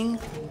finally winning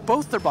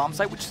both their bomb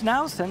site, which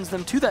now sends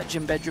them to that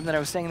gym bedroom that I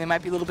was saying they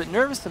might be a little bit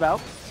nervous about.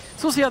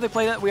 So we'll see how they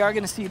play that. We are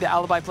going to see the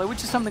Alibi play,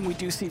 which is something we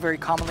do see very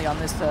commonly on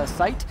this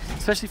site,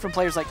 especially from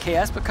players like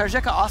KS. But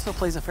Karjeka also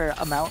plays a fair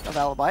amount of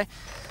Alibi,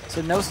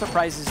 so no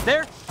surprises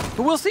there. But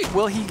we'll see.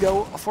 Will he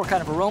go for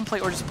kind of a roam play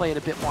or just play it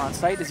a bit more on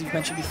site? As you've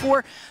mentioned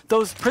before,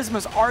 those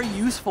Prismas are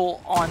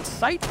useful on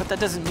site, but that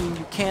doesn't mean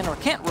you can or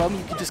can't roam.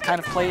 You can just kind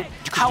of play it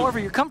however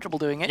you're comfortable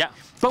doing it. Yeah.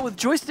 But with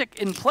Joystick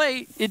in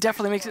play, it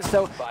definitely makes it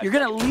so you're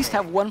going to at least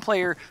have one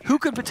player who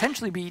could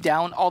potentially be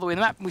down all the way in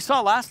the map. And we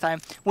saw last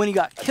time when he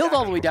got killed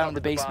all the way down in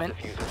the basement,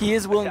 he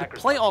is willing to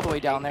play all the way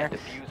down there.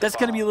 That's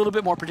going to be a little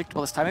bit more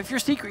predictable this time. If you're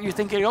Secret, you're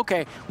thinking,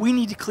 okay, we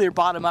need to clear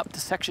bottom up to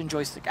section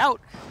Joystick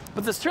out,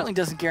 but this certainly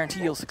doesn't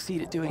guarantee you'll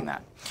succeed at doing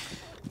that.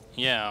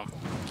 Yeah.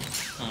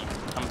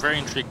 I'm very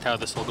intrigued how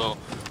this will go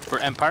for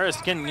Empire.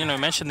 Again, you know, I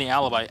mentioned the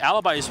Alibi.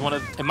 Alibi is one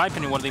of, in my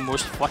opinion, one of the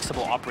most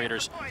flexible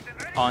operators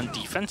on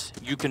defense.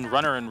 You can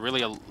run her in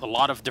really a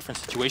lot of different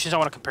situations. I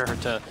want to compare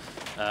her to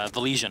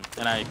the Legion,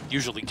 and I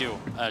usually do,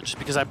 just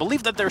because I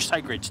believe that they're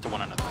side grades to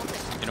one another.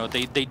 You know,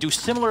 they do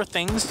similar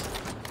things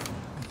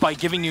by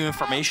giving you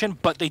information,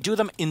 but they do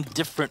them in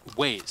different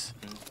ways.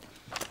 And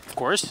of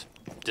course,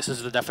 this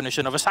is the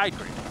definition of a side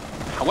grade.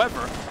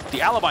 However,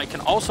 the Alibi can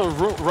also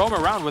roam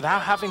around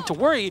without having to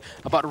worry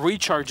about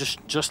recharges,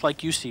 just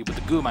like you see with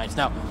the Goo Mines.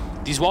 Now,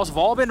 these walls have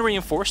all been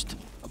reinforced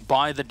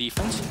by the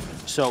defense,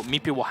 so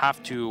Mipi will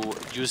have to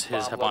use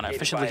his Hibana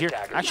efficiently here.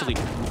 Actually,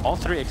 all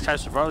three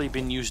excites have already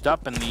been used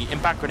up, and the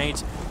impact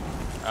grenades,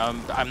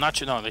 I'm not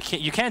sure, no,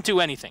 you can't do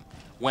anything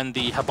when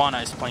the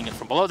Hibana is playing it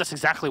from below. That's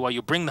exactly why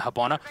you bring the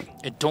Hibana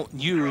and don't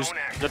use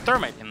the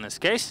Thermite in this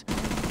case.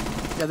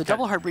 Yeah, the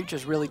double heart breach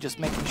is really just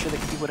making sure they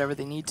can do whatever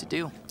they need to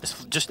do.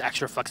 It's just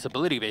extra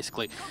flexibility,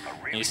 basically.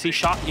 And you see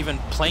Shock even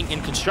playing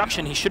in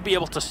construction. He should be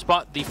able to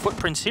spot the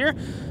footprints here.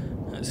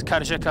 As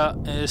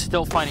Karjeka is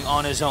still fighting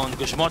on his own.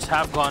 Gushmots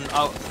have gone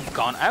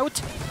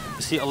out.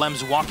 You see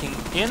Alem's walking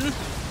in.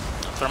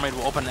 Thermite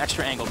will open an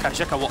extra angle.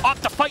 Karjeka will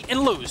opt to fight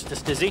and lose to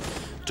Stizzy.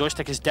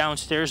 Joystick is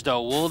downstairs,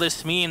 though. Will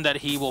this mean that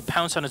he will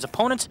pounce on his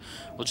opponent?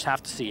 We'll just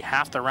have to see.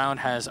 Half the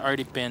round has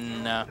already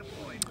been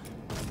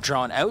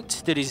drawn out.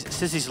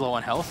 Stizzy's low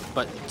on health,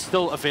 but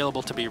still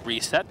available to be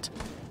reset.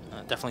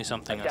 Definitely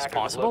something that's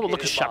possible. But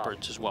look at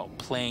Shepard's as well,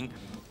 playing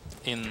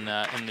in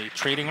the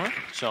trading room,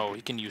 so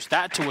he can use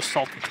that to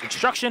assault into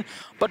construction,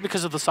 but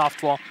because of the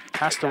soft wall,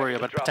 has to worry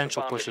about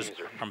potential pushes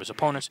from his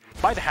opponents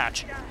by the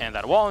hatch and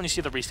that wall, and you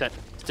see the reset.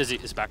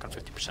 Stizzy is back on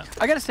 50%.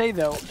 I gotta say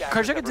though,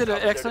 Karjeka did an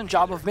excellent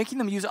job of making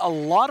them use a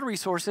lot of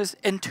resources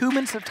in 2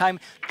 minutes of time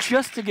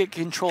just to get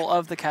control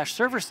of the cache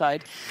server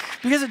side.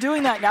 Because of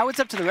doing that, now it's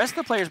up to the rest of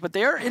the players, but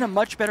they are in a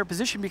much better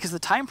position because the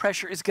time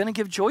pressure is gonna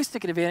give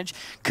Joystick an advantage,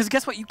 because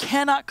guess what, you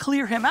cannot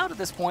clear him out at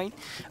this point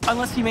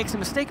unless he makes a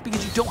mistake,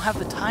 because you don't have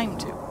the time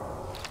to.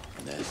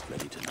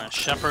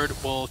 Shepard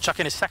will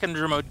chuck in his second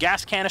remote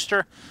gas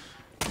canister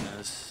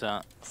as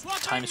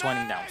time is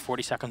winding down.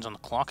 40 seconds on the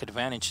clock.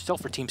 Advantage still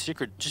for Team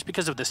Secret just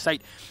because of this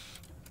site.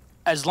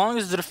 As long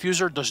as the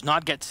diffuser does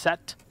not get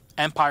set,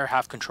 Empire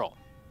have control.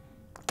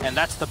 And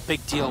that's the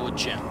big deal with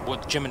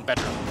Jim and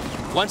Bedroom.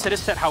 Once it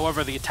is set,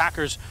 however, the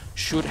attackers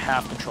should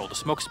have control. The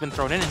smoke has been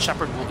thrown in, and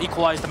Shepard will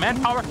equalize the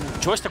manpower.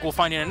 Joystick will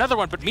find in another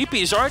one, but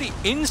Mipi is already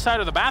inside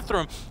of the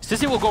bathroom.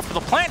 Stizzy will go for the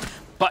plant,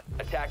 but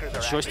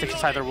Joystick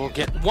Insider will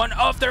get one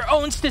of their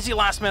own. Stizzy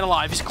last man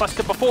alive. He's clutched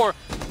it before.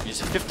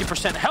 He's at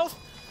 50% health.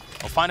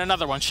 We'll find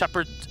another one.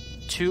 Shepard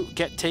to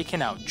get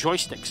taken out.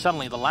 Joystick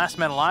suddenly the last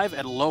man alive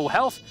at low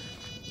health.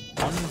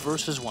 1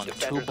 versus 1.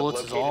 2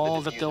 bullets is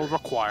all that they'll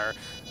require.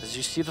 As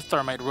you see the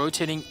Thermite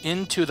rotating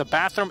into the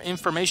bathroom.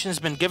 Information has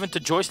been given to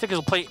Joystick.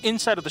 He'll play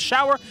inside of the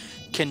shower.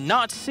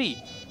 Cannot see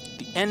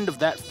the end of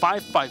that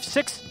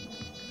 5.56.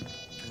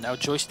 Now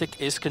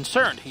Joystick is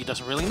concerned. He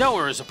doesn't really know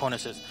where his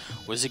opponent is.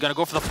 Was he going to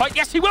go for the fight?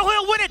 Yes, he will.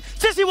 He'll win it.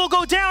 Stizzy will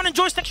go down, and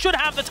Joystick should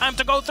have the time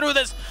to go through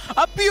this.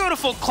 A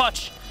beautiful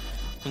clutch.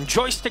 And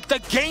Joystick, the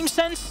game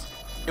sense,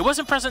 it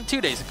wasn't present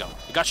 2 days ago.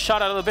 He got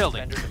shot out of the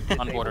building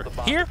on border.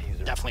 Here,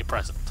 definitely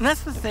present. And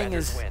that's the thing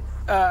is,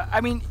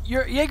 I mean,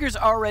 Jaeger's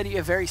already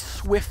a very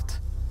swift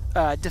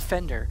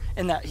defender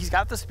in that he's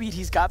got the speed,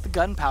 he's got the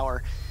gun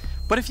power.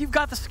 But if you've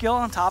got the skill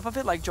on top of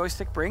it, like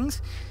Joystick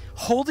brings,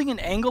 holding an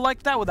angle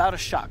like that without a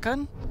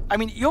shotgun. I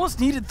mean, you almost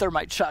needed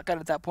Thermite shotgun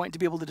at that point to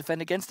be able to defend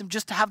against him,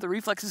 just to have the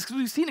reflexes, because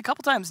we've seen a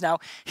couple times now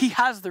he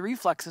has the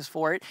reflexes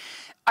for it.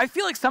 I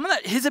feel like some of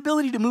that, his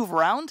ability to move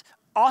around,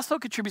 also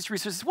contributes to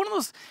resources. One of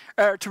those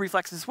to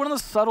reflexes. It's one of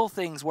those subtle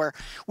things where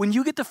when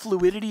you get the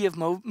fluidity of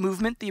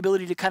movement, the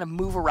ability to kind of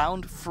move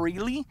around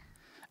freely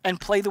and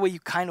play the way you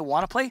kind of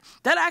want to play,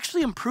 that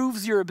actually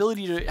improves your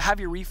ability to have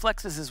your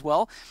reflexes as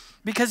well,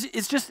 because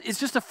it's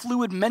just a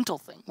fluid mental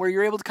thing where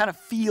you're able to kind of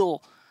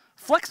feel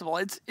flexible.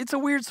 It's a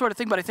weird sort of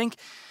thing, but I think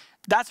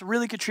that's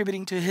really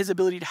contributing to his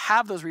ability to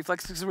have those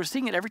reflexes, because we're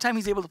seeing it every time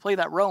he's able to play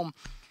that roam.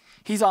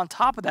 He's on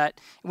top of that,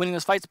 winning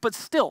those fights, but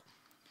still,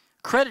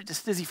 credit to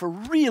Stizzy for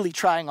really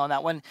trying on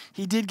that one.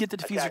 He did get the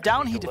diffuser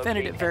down. He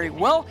defended it very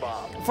well.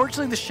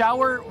 Unfortunately, the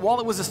shower, while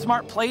it was a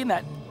smart play in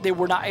that they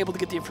were not able to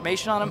get the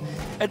information on him,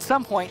 at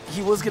some point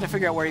he was going to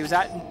figure out where he was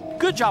at. And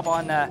good job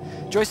on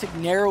Joystick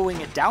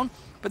narrowing it down.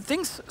 But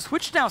things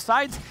switched now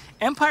sides.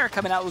 Empire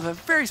coming out with a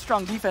very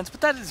strong defense, but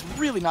that is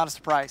really not a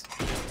surprise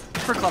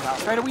for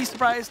Clubhouse, right? Are we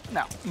surprised?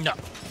 No. No,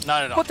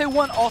 not at all. But they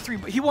won all three.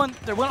 They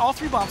won all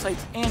three bomb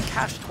sites and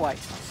cashed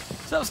twice.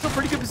 So that was still a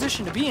pretty good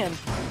position to be in.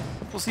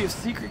 We'll see if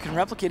Secret can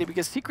replicate it,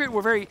 because Secret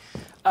were very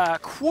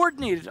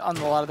coordinated on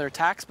a lot of their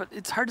attacks, but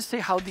it's hard to say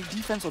how the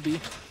defense will be.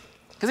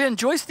 Because again,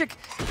 Joystick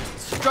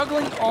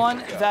struggling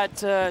on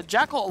that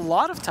Jackal a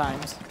lot of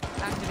times.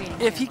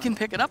 If he can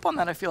pick it up on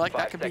that, I feel like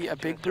that could be a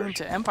big boon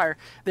to Empire.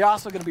 They're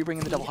also going to be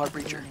bringing the double hard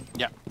breacher.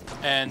 Yeah,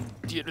 and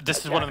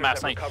this is one of the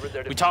maps. Like,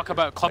 we talk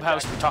about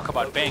Clubhouse, we talk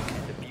about Bank,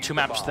 two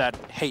maps that,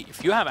 hey,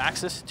 if you have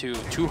access to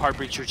two hard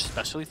breachers,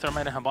 especially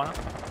Thermite and Hibana,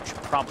 you should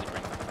probably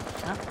bring them.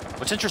 Yeah.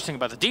 What's interesting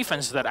about the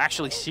defense is that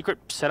actually Secret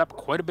set up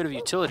quite a bit of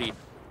utility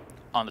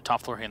on the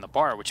top floor here in the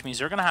bar, which means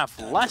they're going to have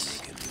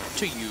less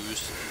to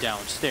use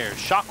downstairs.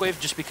 Shockwave,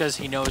 just because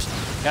he knows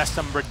he has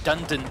some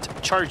redundant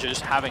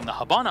charges, having the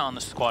Hibana on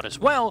the squad as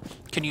well,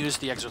 can use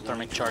the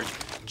exothermic charge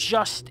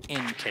just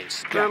in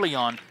case, early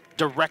on,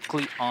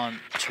 directly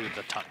onto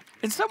the tunnel.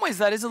 In some ways,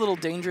 that is a little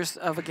dangerous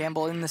of a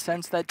gamble, in the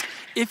sense that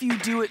if you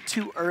do it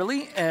too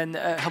early and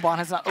Hibana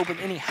has not opened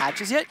any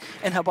hatches yet,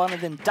 and Hibana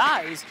then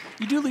dies,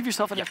 you do leave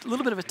yourself in a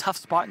little bit of a tough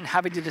spot in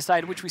having to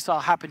decide, which we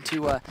saw happen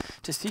to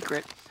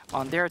Secret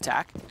on their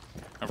attack.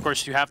 Of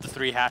course, you have the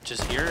 3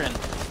 hatches here, and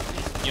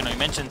you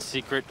mentioned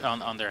Secret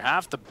on their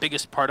half. The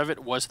biggest part of it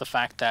was the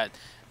fact that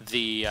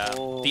the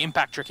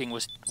impact tricking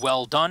was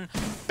well done.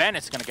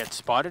 Bandit's going to get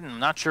spotted, and I'm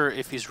not sure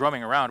if he's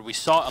roaming around. We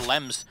saw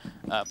Alems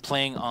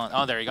playing on...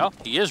 Oh, there you go.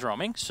 He is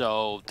roaming,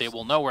 so they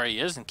will know where he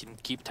is and can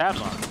keep tabs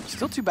on him.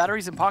 Still 2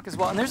 batteries in pocket as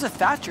well, and there's a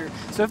Thatcher.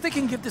 So if they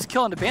can get this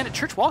kill onto Bandit,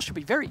 Church Wall should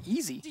be very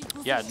easy.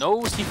 Yeah,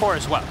 no C4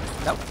 as well.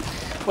 Nope.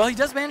 Well, he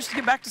does manage to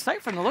get back to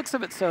site from the looks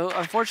of it, so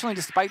unfortunately,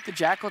 despite the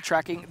Jackal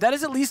tracking, that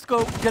is at least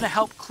going to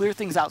help clear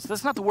things out. So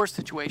that's not the worst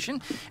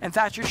situation, and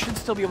Thatcher should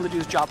still be able to do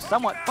his job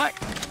somewhat, but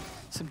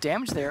some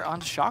damage there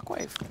onto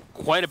Shockwave.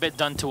 Quite a bit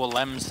done to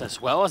Alems as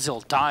well, as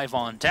he'll dive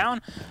on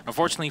down.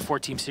 Unfortunately for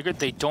Team Secret,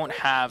 they don't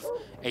have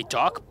a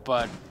dock,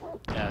 but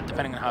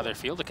depending on how they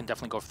feel, they can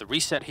definitely go for the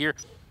reset here.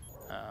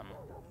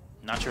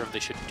 Not sure if they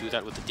should do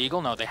that with the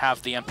Deagle. No, they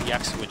have the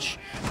MPX, which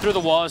through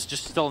the wall is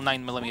just still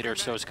 9mm,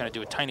 so it's going to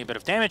do a tiny bit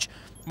of damage.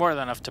 More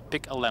than enough to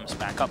pick Alems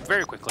back up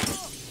very quickly.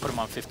 Put him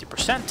on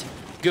 50%.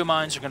 Goo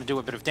Mines are going to do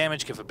a bit of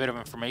damage, give a bit of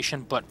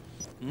information, but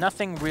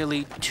nothing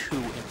really too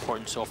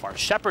important so far.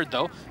 Shepard,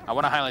 though, I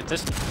want to highlight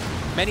this.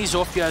 Many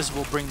Zofias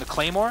will bring the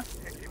Claymore.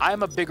 I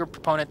am a bigger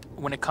proponent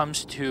when it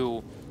comes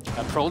to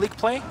Pro League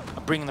play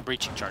of bringing the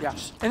breaching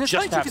charges. Yeah. And it's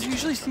funny too, because you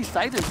usually see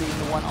Scyther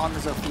being the one on the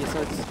Zofia,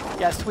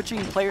 so it's switching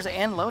players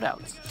and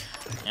loadouts.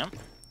 Yeah,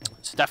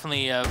 it's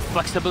definitely a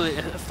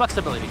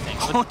flexibility thing.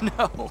 Oh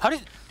no! How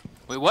did?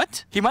 Wait,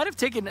 what? He might have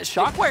taken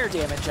shockwire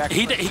damage.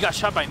 Actually, he got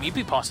shot by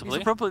Meepy possibly.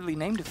 He's appropriately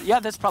named it. Yeah,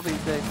 that's probably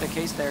the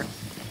case there.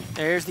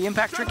 There's the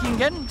impact tricking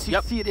again, so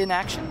you see it in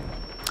action.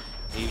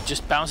 He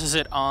just bounces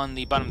it on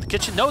the bottom of the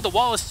kitchen. No, the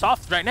wall is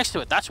soft right next to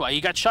it. That's why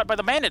he got shot by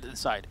the bandit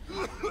inside.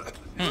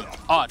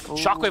 Odd. Ooh.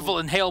 Shockwave will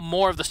inhale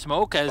more of the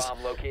smoke, as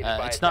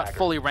it's not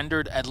fully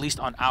rendered, at least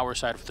on our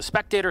side of the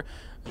spectator.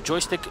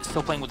 Joystick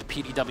still playing with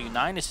the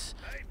PDW9.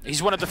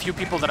 He's one of the few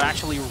people that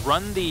actually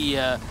run the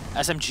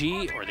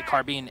SMG or the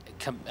carbine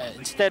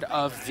instead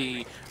of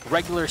the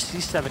regular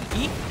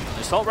C7E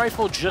assault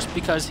rifle, just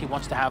because he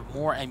wants to have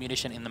more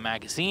ammunition in the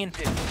magazine.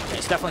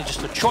 It's definitely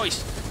just a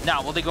choice.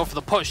 Now, will they go for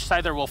the push?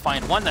 Scyther will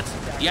find one. That's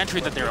the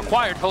entry that they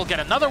required. He'll get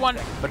another one,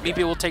 but BP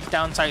will take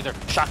down Scyther.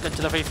 Shotgun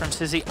to the face from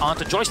Stizzy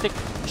onto Joystick.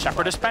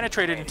 Shepard has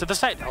penetrated into the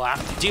site. He'll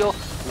have to deal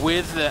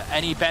with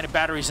any bandit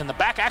batteries in the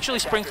back. Actually,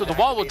 spring through the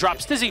wall will drop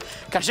Stizzy.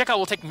 Kajeka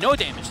will take no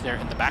damage there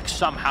in the back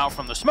somehow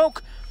from the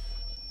smoke.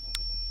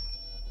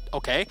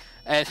 Okay,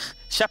 and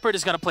Shepard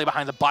is going to play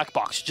behind the black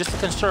box just to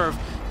conserve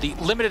the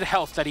limited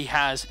health that he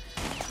has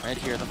right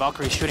here. The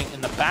Valkyrie shooting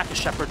in the back.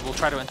 Shepard will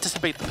try to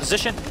anticipate the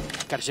position.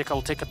 Kajeka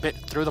will take a bit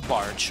through the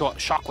bar.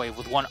 Shockwave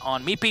with one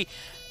on Meepy.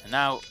 And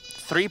now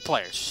 3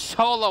 players.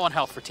 So low on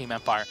health for Team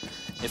Empire.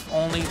 If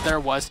only there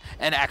was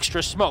an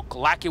extra smoke.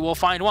 Lackey will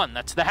find one.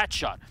 That's the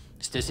headshot.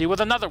 Stizzy with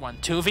another one.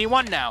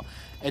 2v1 now.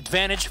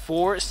 Advantage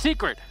for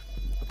Secret.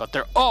 but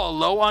they're all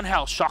low on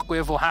health.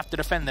 Shockwave will have to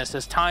defend this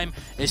as time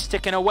is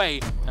ticking away,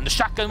 and the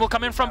shotgun will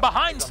come in from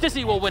behind.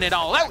 Stizzy will win it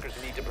all out,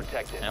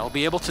 and he'll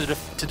be able to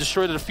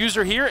destroy the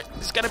diffuser here.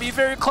 It's going to be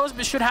very close,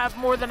 but should have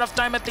more than enough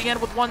time at the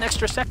end with 1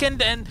 extra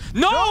second, and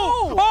no!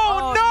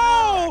 Oh,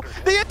 no!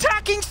 The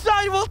attacking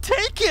side will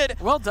take it!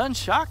 Well done,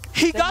 Shock.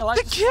 He got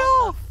the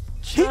kill!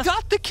 He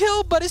got the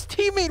kill, but his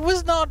teammate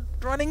was not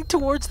running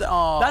towards the...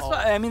 Oh. That's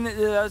why, I mean,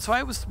 that's why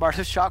it was smart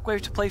of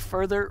Shockwave to play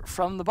further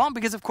from the bomb,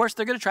 because of course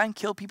they're going to try and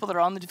kill people that are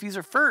on the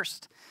diffuser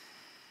first.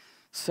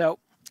 So,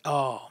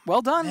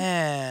 well done.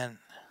 Man.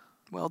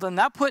 Well done.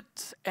 That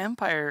puts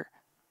Empire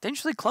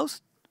dangerously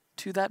close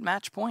to that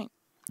match point.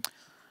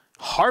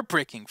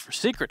 Heartbreaking for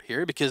Secret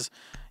here, because,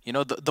 you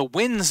know, the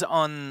wins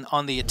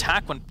on the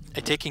attack when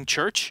taking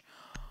Church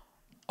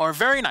are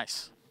very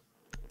nice.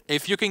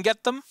 If you can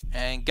get them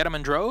and get them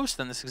in droves,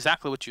 then that's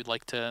exactly what you'd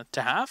like to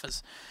have,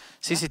 as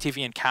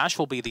CCTV and Cash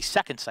will be the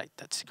second site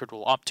that Secret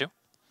will opt to.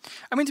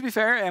 I mean, to be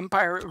fair,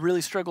 Empire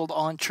really struggled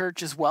on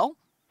Church as well.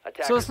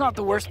 So it's not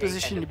the worst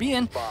position to be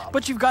in,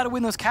 but you've got to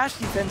win those cash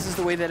defenses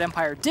the way that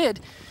Empire did.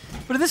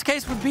 But in this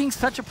case, with being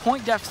such a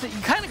point deficit,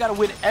 you kind of got to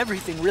win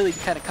everything really to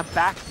kind of cut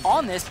back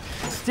on this.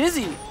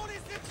 Stizzy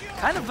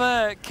kind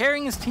of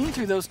carrying his team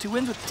through those 2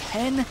 wins with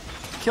 10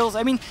 kills.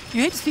 I mean,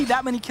 you hate to see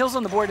that many kills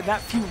on the board in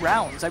that few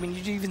rounds. I mean,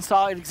 you even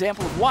saw an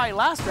example of why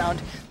last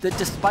round, that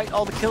despite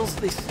all the kills,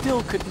 they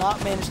still could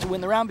not manage to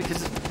win the round,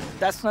 because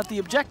that's not the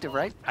objective,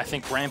 right? I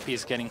think Rampy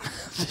is getting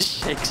the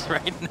shakes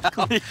right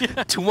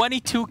now.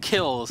 22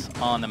 kills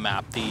on the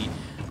map.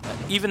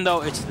 Even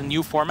though it's the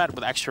new format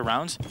with extra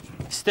rounds,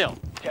 still,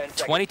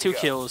 22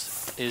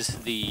 kills is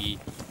the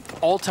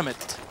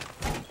ultimate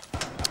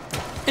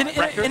in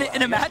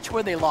a match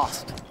where they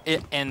lost.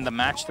 In the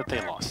match that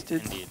they lost,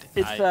 indeed.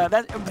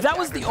 That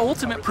was the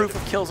ultimate proof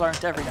of kills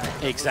aren't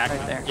everything. Exactly.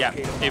 Right there. Yeah.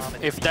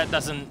 If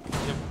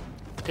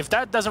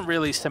that doesn't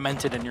really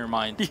cement it in your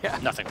mind,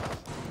 nothing.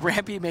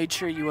 Rampy made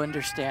sure you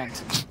understand.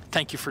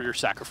 Thank you for your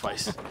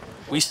sacrifice.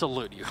 We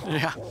salute you.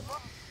 Yeah.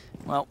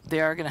 Well, they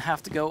are going to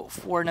have to go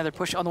for another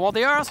push on the wall.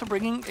 They are also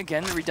bringing,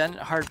 again, the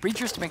redundant hard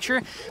breachers to make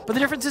sure. But the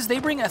difference is they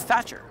bring a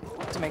Thatcher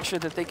to make sure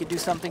that they could do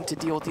something to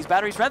deal with these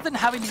batteries rather than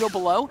having to go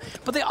below.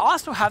 But they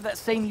also have that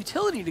same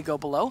utility to go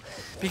below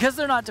because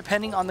they're not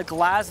depending on the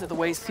Glaz the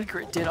way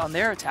Secret did on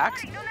their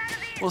attacks.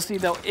 We'll see,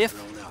 though, if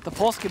the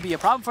Pulse could be a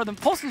problem for them.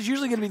 Pulse is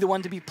usually going to be the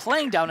one to be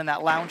playing down in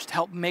that lounge to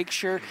help make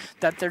sure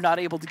that they're not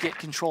able to get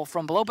control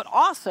from below, but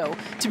also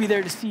to be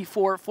there to see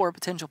for a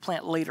potential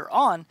plant later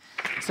on.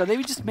 So they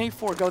just may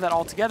forego that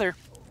altogether,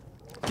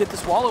 get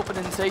this wall open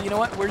and say, you know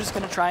what, we're just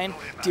going to try and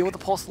deal with the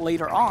Pulse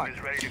later on.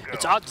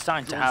 It's odd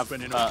design to have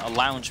a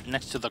lounge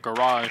next to the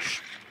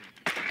garage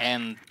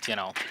and, you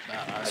know,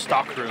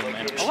 stock room.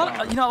 And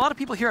a lot of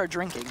people here are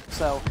drinking,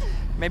 so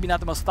maybe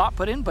not the most thought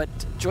put in, but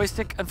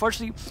Joystick,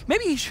 unfortunately,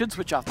 maybe he should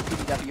switch off the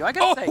PDW. I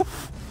gotta say.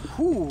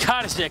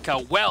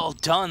 Karasika, well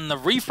done. The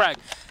refrag.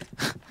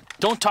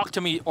 Don't talk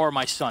to me or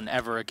my son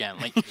ever again.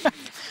 Like,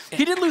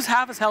 he did lose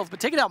half his health, but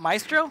taking out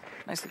Maestro,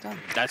 nicely done.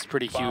 That's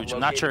pretty huge. I'm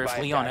not sure if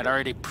Leon had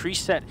already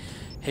preset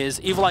his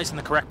Evil Eyes in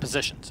the correct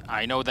positions.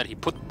 I know that he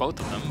put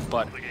both of them,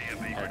 but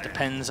it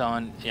depends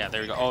on... Yeah,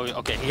 there you go. Oh,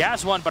 okay. He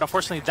has one, but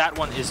unfortunately that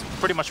one is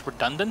pretty much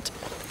redundant.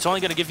 It's only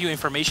going to give you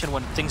information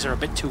when things are a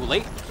bit too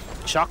late.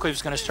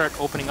 Shockwave's going to start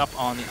opening up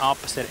on the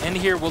opposite end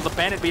here. Will the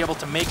Bandit be able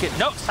to make it?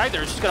 No,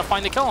 Scyther's just going to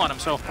find the kill on him,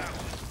 so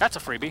that's a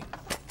freebie.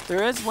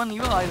 There is one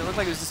Evil Eye that looked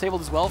like it was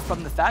disabled as well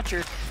from the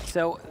Thatcher.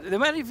 So they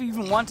might have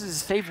even wanted to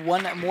save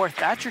one more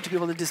Thatcher to be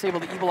able to disable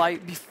the Evil Eye,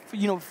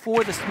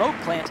 for the smoke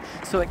plant,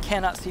 so it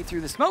cannot see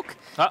through the smoke.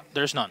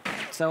 There's none.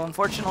 So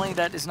unfortunately,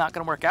 that is not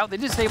going to work out. They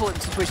disable it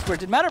in situations where it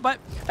didn't matter, but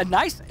a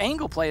nice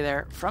angle play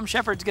there from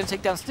Shepard is going to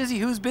take down Stizzy,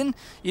 who's been,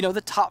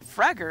 the top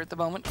fragger at the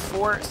moment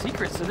for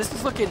Secret. So this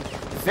is looking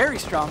very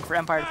strong for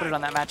Empire to put it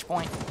on that match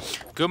point.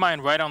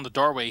 Goodmind right on the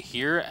doorway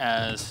here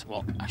as,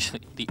 well,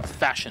 actually, the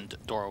fashioned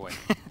doorway.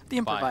 The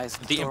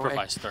improvised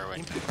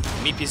doorway.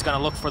 Meepy's going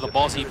to look for the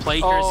ballsy play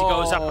here as he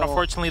goes up, but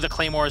unfortunately the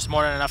Claymore is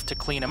more than enough to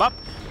clean him up.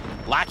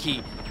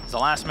 Lackey is the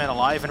last man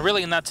alive, and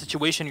really in that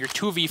situation, your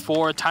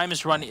 2v4, time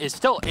is run is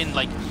still in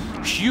like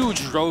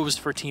huge droves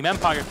for Team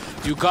Empire.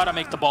 You got to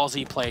make the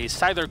ballsy plays.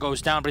 Scyther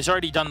goes down, but he's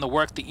already done the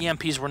work. The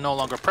EMPs were no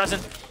longer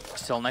present.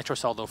 Still Nitro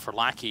Cell though for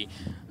Lackey.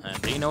 And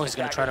they know he's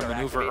going to try to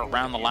maneuver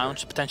around the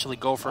lounge, potentially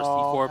go for a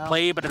C4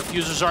 play, but the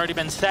diffuser's already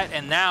been set,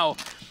 and now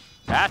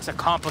that's a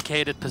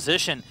complicated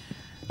position.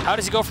 How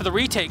does he go for the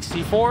retake?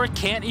 C4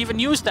 can't even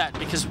use that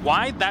because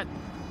why? That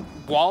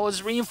wall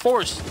is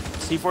reinforced.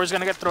 C4 is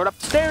going to get thrown up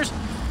the stairs.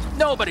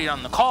 Nobody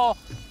on the call.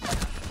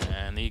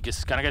 And he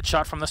just going to get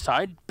shot from the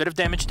side. Bit of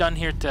damage done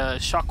here to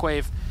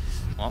Shockwave.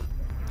 Well,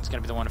 it's going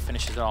to be the one who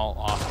finishes it all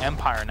off.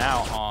 Empire now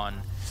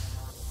on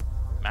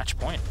match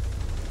point.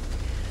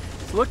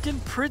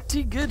 Looking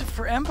pretty good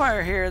for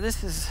Empire here.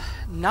 This is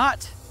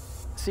not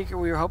Secret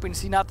we were hoping to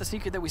see, not the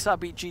Secret that we saw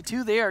beat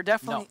G2. They are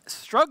definitely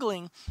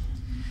struggling.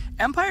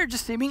 Empire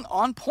just seeming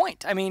on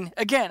point. I mean,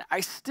 again,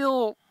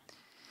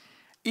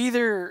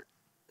 either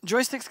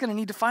Joystick's going to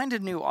need to find a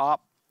new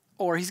op,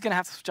 or he's going to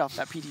have to switch off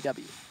that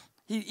PDW.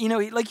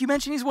 Like you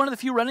mentioned, he's one of the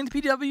few running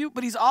the PW,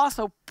 but he's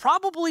also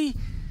probably,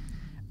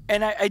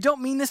 and I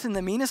don't mean this in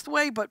the meanest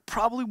way, but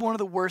probably one of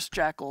the worst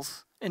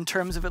Jackals in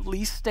terms of at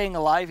least staying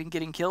alive and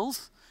getting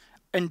kills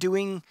and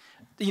doing,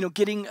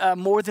 getting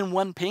more than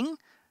one ping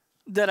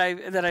that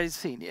I've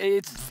seen.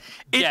 It's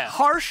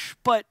harsh,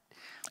 but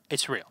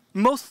it's real.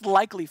 Most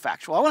likely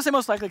factual. I want to say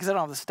most likely because I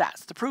don't have the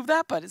stats to prove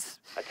that, but it's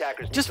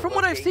just from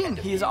what I've seen,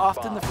 he is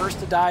often the first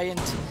to die,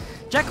 and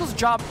Jackal's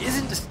job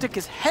isn't to stick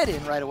his head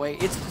in right away,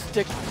 it's to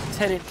stick his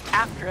head in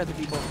after other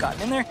people have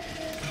gotten in there.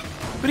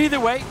 But either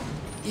way,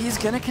 he's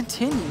going to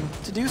continue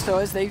to do so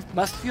as they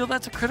must feel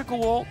that's a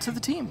critical role to the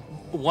team.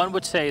 One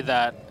would say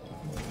that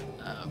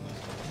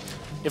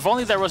if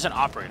only there was an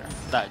operator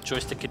that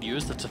Joystick could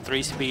use that's a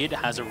 3-speed,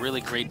 has a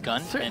really great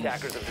gun. And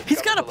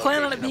he's got to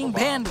plan on it being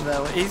banned,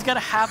 though. He's got to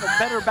have a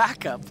better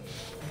backup.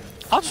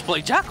 I'll just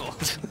play Jackal.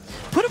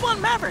 Put him on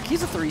Maverick.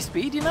 He's a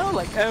 3-speed,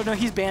 Like, I don't know,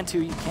 he's banned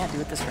too. You can't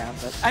do it this round,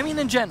 but I mean,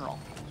 in general.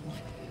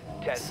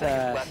 10 seconds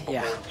left before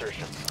yeah.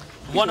 insertion.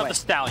 One of the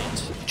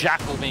Stallions,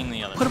 Jackal being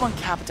the other. Put him on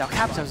Capitao.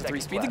 Capitao's a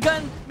 3-speed. The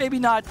gun, maybe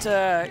not.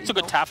 It's a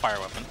good tap fire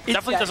weapon.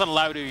 Definitely doesn't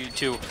allow you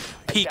to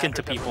peek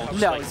into people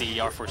just like the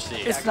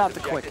R4C. It's not the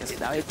quickest.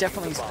 No, it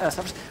definitely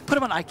suffers. Put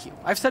him on IQ.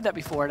 I've said that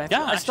before, and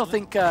I still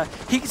think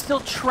he can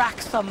still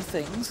track some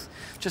things,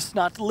 just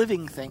not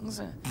living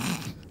things.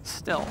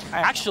 Still.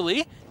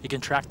 Actually, you can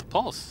track the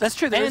pulse. That's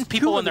true. And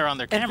people when they're on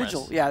their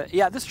cameras.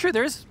 Yeah, that's true.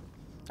 There is.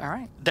 All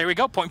right. There we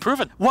go. Point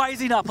proven. Why is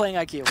he not playing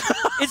IQ?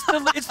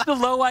 it's the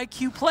low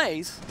IQ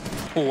plays.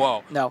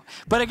 Whoa. No.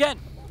 But again,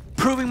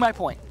 proving my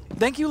point.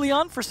 Thank you,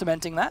 Leon, for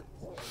cementing that.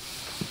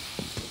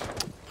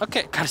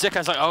 Okay.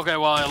 Karzeka's like, okay,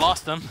 well, I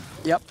lost them.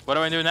 Yep. What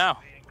do I do now?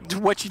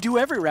 What you do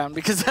every round,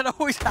 because that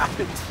always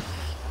happens.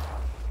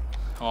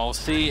 Well, we'll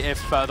see if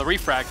the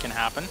refrag can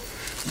happen.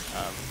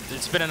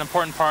 It's been an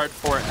important part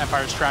for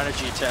Empire's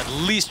strategy to at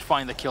least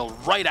find the kill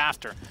right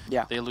after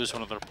they lose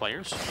one of their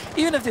players.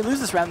 Even if they lose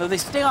this round, though, they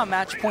stay on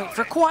match point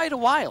for quite a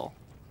while.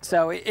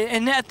 So,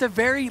 and at the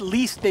very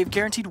least, they've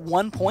guaranteed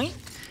 1 point,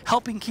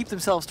 helping keep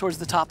themselves towards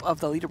the top of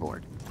the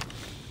leaderboard.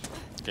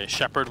 Okay,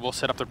 Shepard will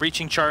set up the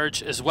breaching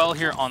charge as well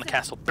here on the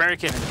castle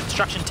barricade and the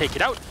construction, take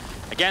it out.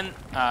 Again,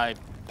 I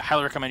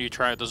highly recommend you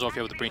try the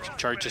Zofia with the breaching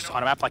charge just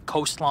on a map like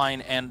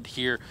Coastline and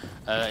here,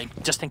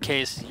 just in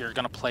case you're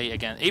going to play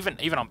again,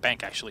 even on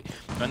Bank actually.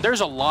 And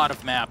there's a lot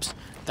of maps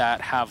that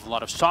have a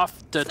lot of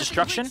soft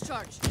destruction.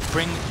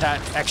 Bring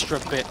that extra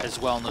bit as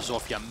well in the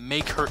Zofia.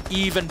 Make her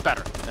even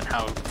better than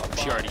how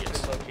she already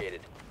is.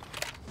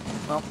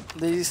 Well,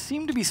 they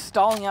seem to be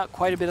stalling out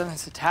quite a bit on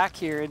this attack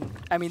here, and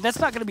I mean, that's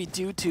not going to be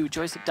due to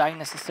Joystick dying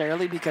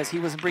necessarily because he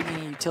wasn't bringing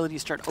a utility to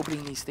start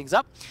opening these things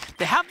up.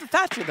 They have the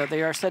Thatcher, though.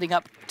 They are setting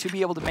up to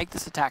be able to make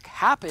this attack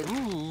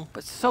happen,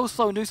 but so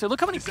slow news. So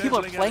look how many people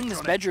are playing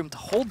this bedroom to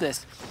hold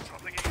this.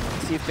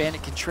 Let's see if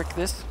Bandit can trick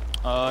this.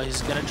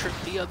 He's going to trick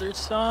the other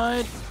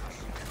side.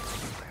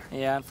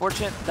 Yeah,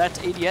 unfortunate. That's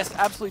ADS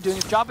absolutely doing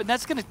his job, and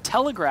that's going to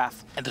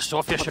telegraph. And the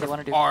Zofia should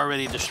have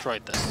already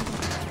destroyed this.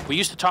 We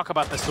used to talk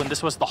about this when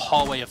this was the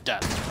hallway of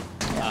death,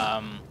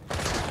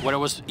 where it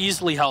was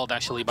easily held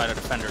actually by the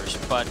defenders,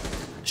 but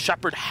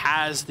Shepard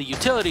has the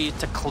utility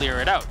to clear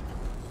it out.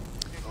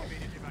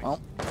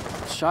 Well,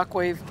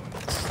 Shockwave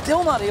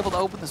still not able to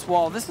open this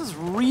wall. This is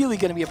really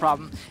going to be a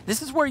problem.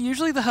 This is where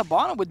usually the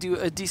Hibana would do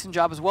a decent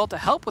job as well to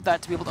help with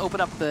that, to be able to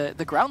open up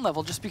the ground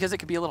level, just because it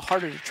could be a little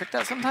harder to trick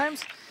that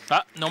sometimes.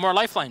 No more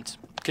lifelines,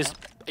 because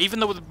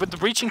even though with the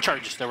breaching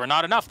charges, there were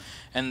not enough,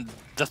 and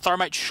the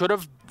Thermite should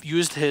have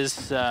used his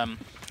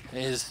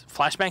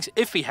flashbangs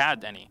if he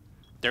had any.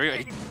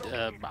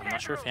 I'm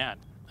not sure if he had.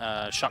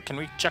 Can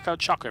we check out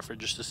Shockwave for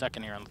just a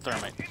second here on the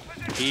Thermite?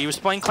 He was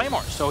playing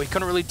Claymore, so he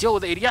couldn't really deal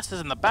with the ADSs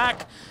in the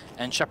back,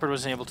 and Shepard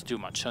wasn't able to do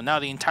much. So now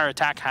the entire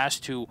attack has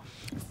to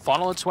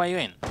funnel its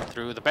way in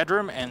through the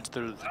bedroom and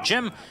through the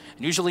gym.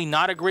 And usually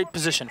not a great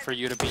position for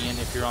you to be in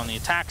if you're on the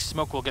attack.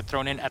 Smoke will get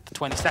thrown in at the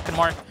 20-second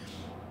mark.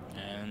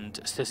 And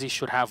Stizzy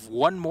should have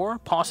one more,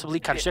 possibly.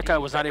 Karshika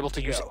was not able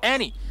to use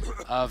any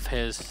of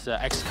his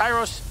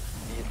X-Kairos.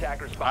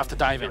 We'll have to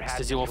dive in.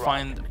 Stizzy will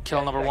find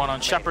kill number 1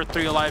 on Shepard.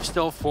 3 alive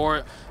still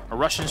for a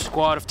Russian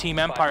squad of Team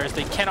Empires.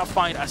 They cannot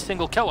find a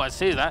single kill. I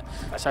say that.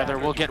 Either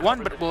will get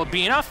one, but will it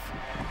be enough?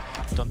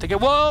 Don't think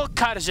it will.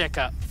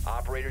 Karjeka.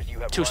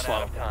 Too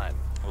slow.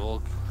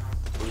 We'll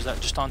lose that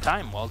just on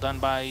time. Well done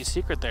by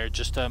Secret there.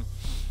 Just to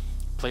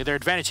play their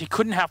advantage. He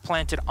couldn't have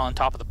planted on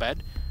top of the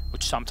bed,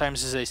 which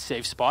sometimes is a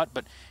safe spot,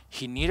 but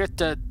he needed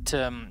to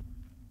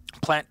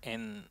plant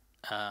in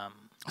a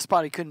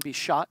spot he couldn't be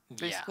shot,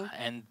 basically. Yeah,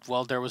 and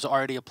well, there was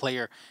already a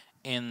player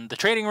in the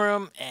trading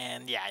room,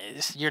 and yeah,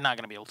 you're not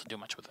going to be able to do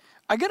much with it.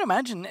 I gotta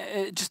imagine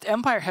just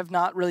Empire have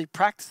not really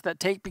practiced that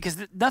take, because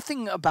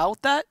nothing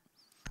about that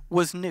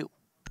was new.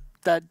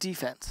 That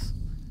defense.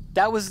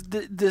 That was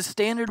the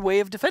standard way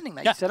of defending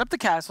that. Yeah. You set up the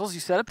castles, you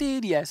set up the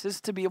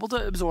ADSs to be able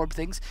to absorb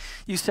things,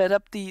 you set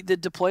up the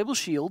deployable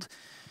shield,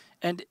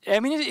 and I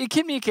mean, it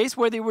can be a case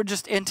where they were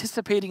just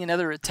anticipating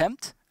another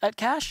attempt at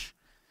cash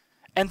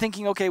and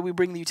thinking, okay, we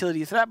bring the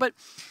utility for that. But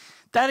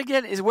that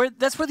again is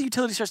that's where the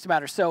utility starts to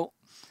matter. So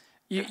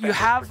you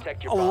have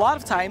a lot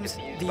of times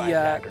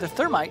the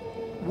Thermite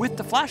with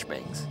the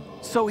flashbangs.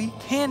 So he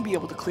can be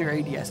able to clear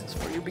ADSs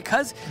for you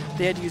because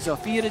they had to use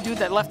Zofia to do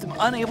that, left them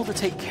unable to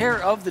take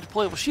care of the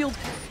deployable shield.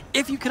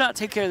 If you cannot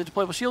take care of the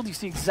deployable shield, you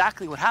see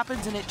exactly what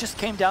happens, and it just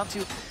came down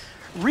to,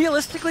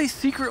 realistically,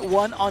 Secret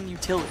won on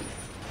utility.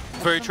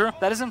 Very true.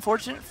 That is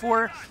unfortunate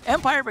for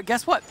Empire, but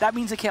guess what? That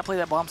means they can't play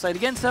that bomb site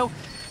again, so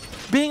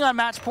being on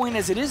match point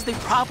as it is, they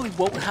probably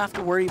won't have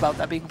to worry about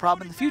that being a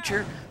problem in the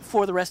future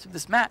for the rest of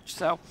this match.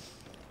 So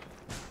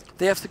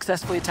they have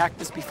successfully attacked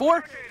this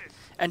before,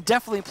 and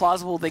definitely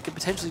plausible they could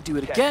potentially do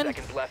it again.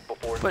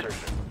 But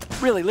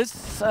really,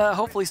 let's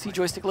hopefully see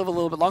Joystick live a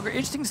little bit longer.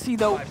 Interesting to see,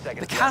 though,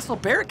 the castle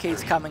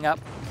barricades coming up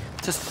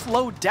to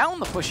slow down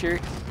the push here.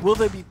 Will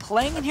they be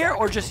playing in here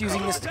or just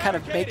using this to kind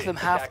of make them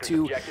have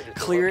to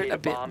clear it a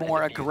bit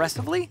more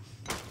aggressively?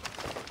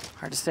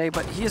 Hard to say,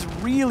 but he is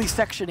really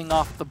sectioning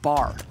off the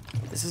bar.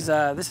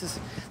 This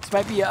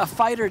might be a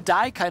fight or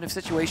die kind of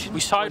situation.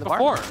 We saw it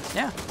before.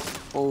 Yeah.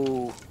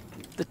 Oh,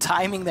 the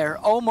timing there,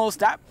 almost.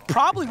 That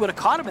probably would have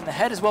caught him in the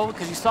head as well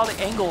because you saw the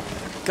angle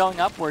going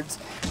upwards.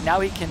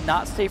 Now he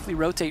cannot safely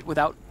rotate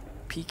without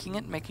peeking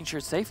it, making sure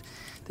it's safe.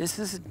 This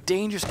is a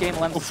dangerous game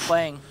Lems is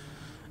playing.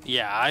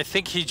 Yeah, I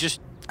think he just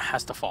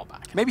has to fall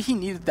back. Maybe he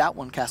needed that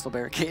one castle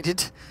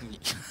barricaded.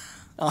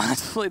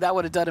 Honestly, that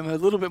would have done him a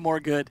little bit more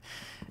good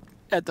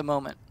at the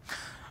moment.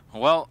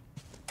 Well,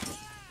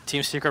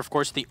 Team Secret, of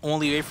course, the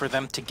only way for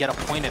them to get a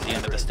point at the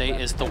end of this day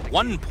is the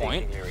 1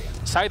 point.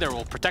 Scyther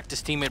will protect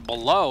his teammate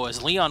below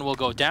as Leon will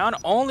go down.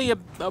 Only a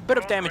bit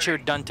of damage here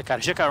done to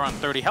Karjika, around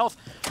 30 health.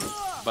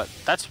 But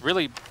that's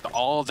really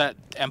all that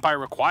Empire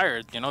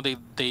required. You know,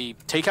 they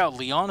take out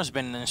Leon, has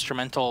been an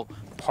instrumental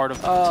part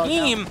of the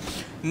team.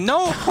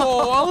 No,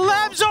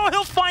 Alebs, oh,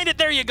 he'll find it.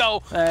 There you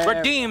go.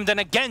 Redeemed, and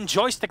again,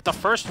 Joystick, the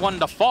first one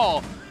to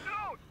fall.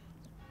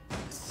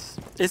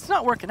 It's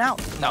not working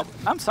out. No.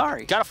 I'm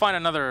sorry. Gotta find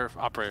another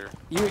operator.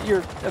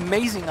 You're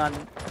amazing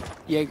on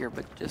Jaeger,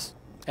 but just...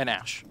 And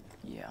Ash.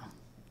 Yeah.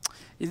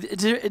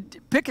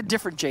 Pick a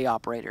different J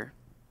operator.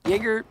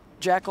 Jaeger,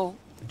 Jackal,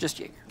 just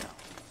Jaeger. No.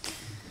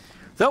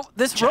 Though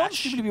this roam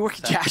seems to be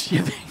working. Jash,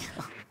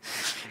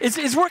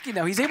 it's working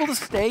though. He's able to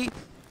stay,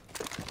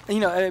 you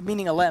know,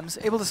 meaning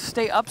Lems, able to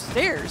stay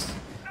upstairs,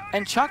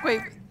 and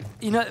Shockwave.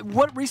 You know,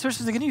 what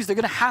resources they're going to use? They're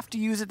going to have to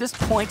use at this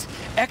point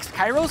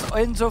X-Kairos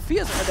and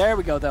Zofia's. There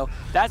we go, though.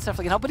 That's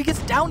definitely going to help, but he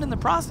gets down in the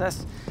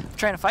process of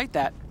trying to fight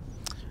that.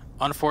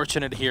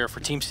 Unfortunate here for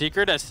Team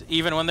Secret, as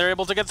even when they're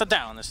able to get the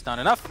down, it's not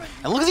enough.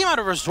 And look at the amount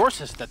of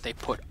resources that they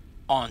put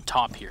on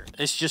top here.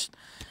 It's just,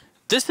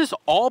 this has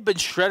all been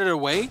shredded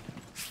away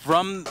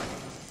from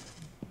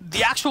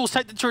the actual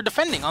site that you're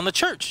defending on the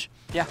church.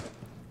 Yeah.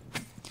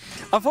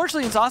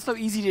 Unfortunately, it's also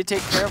easy to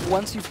take care of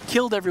once you've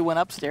killed everyone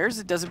upstairs.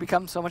 It doesn't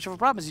become so much of a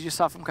problem, as you just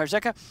saw from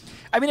Karjika.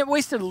 I mean, it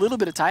wasted a little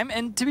bit of time,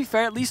 and to be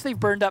fair, at least they've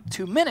burned up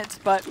 2 minutes,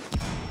 but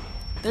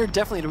they're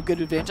definitely at a good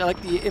advantage. I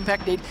like the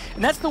impact nade,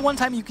 and that's the one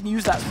time you can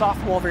use that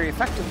soft wall very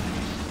effectively,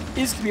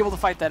 is to be able to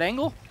fight that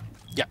angle.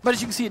 Yeah. But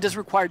as you can see, it does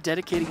require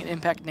dedicating an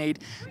impact nade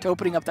to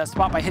opening up that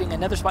spot by hitting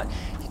another spot.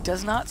 He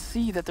does not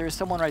see that there is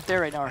someone right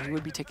there right now, or he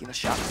would be taking the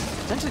shot.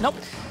 Potentially, nope.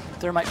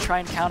 There might try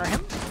and counter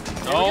him.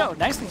 There we go.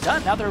 Nicely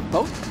done. Now they're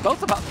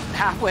both about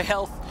halfway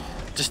health.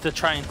 Just to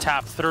try and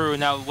tap through.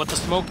 Now, what the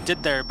smoke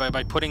did there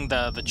by putting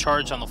the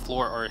charge on the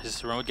floor, or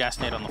his remote gas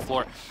nade on the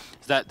floor,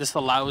 is that this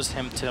allows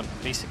him to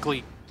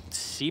basically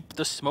seep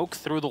the smoke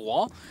through the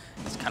wall.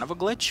 It's kind of a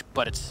glitch,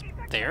 but it's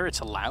there. It's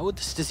allowed.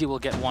 Stizzy will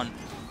get one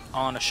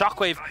on a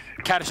Shockwave.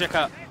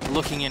 Karjika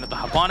looking in at the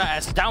Habana,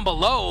 as down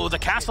below the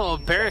castle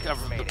of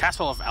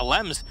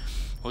Alems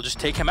will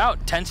just take him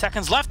out. 10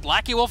 seconds left.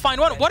 Lackey will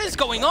find one. What is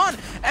going on?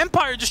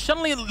 Empire just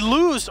suddenly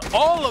lose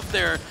all of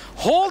their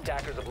hold.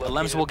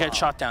 Alems will get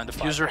shot down.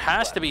 Diffuser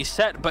has to be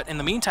set, but in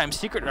the meantime,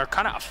 Secret are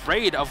kind of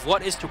afraid of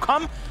what is to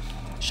come.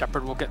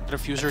 Shepard will get the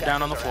diffuser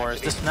down on the floor,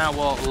 as this now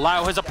will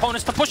allow his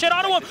opponents to push it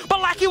onto him, but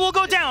Lackey will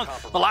go down.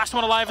 The last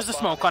one alive is the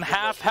smoke on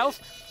half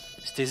health.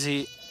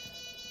 Stizzy,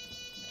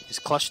 he's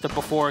clutched it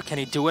before. Can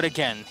he do it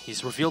again?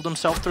 He's revealed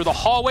himself through the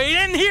hallway,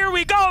 and here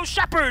we go.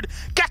 Shepard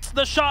gets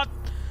the shot.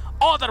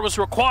 All that was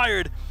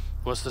required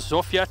was the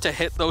Zofia to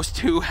hit those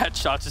 2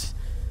 headshots. Just,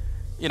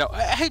 you know,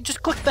 hey,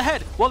 just click the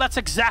head. Well, that's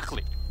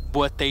exactly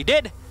what they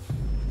did.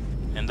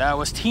 And that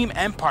was Team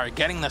Empire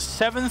getting the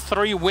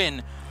 7-3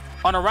 win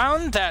on a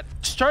round that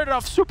started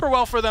off super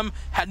well for them,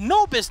 had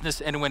no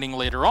business in winning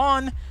later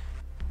on,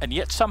 and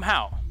yet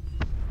somehow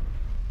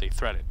they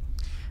threaded.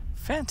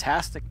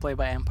 Fantastic play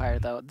by Empire,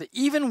 though.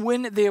 Even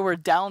when they were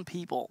down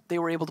people, they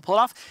were able to pull it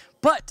off.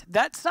 But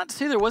that's not to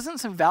say there wasn't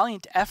some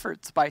valiant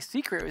efforts by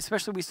Secret,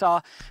 especially we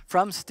saw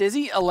from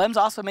Stizzy. Alems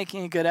also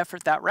making a good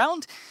effort that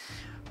round.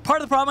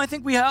 Part of the problem I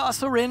think we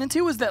also ran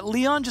into was that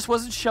Leon just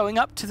wasn't showing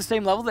up to the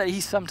same level that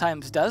he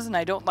sometimes does, and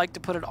I don't like to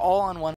put it all on one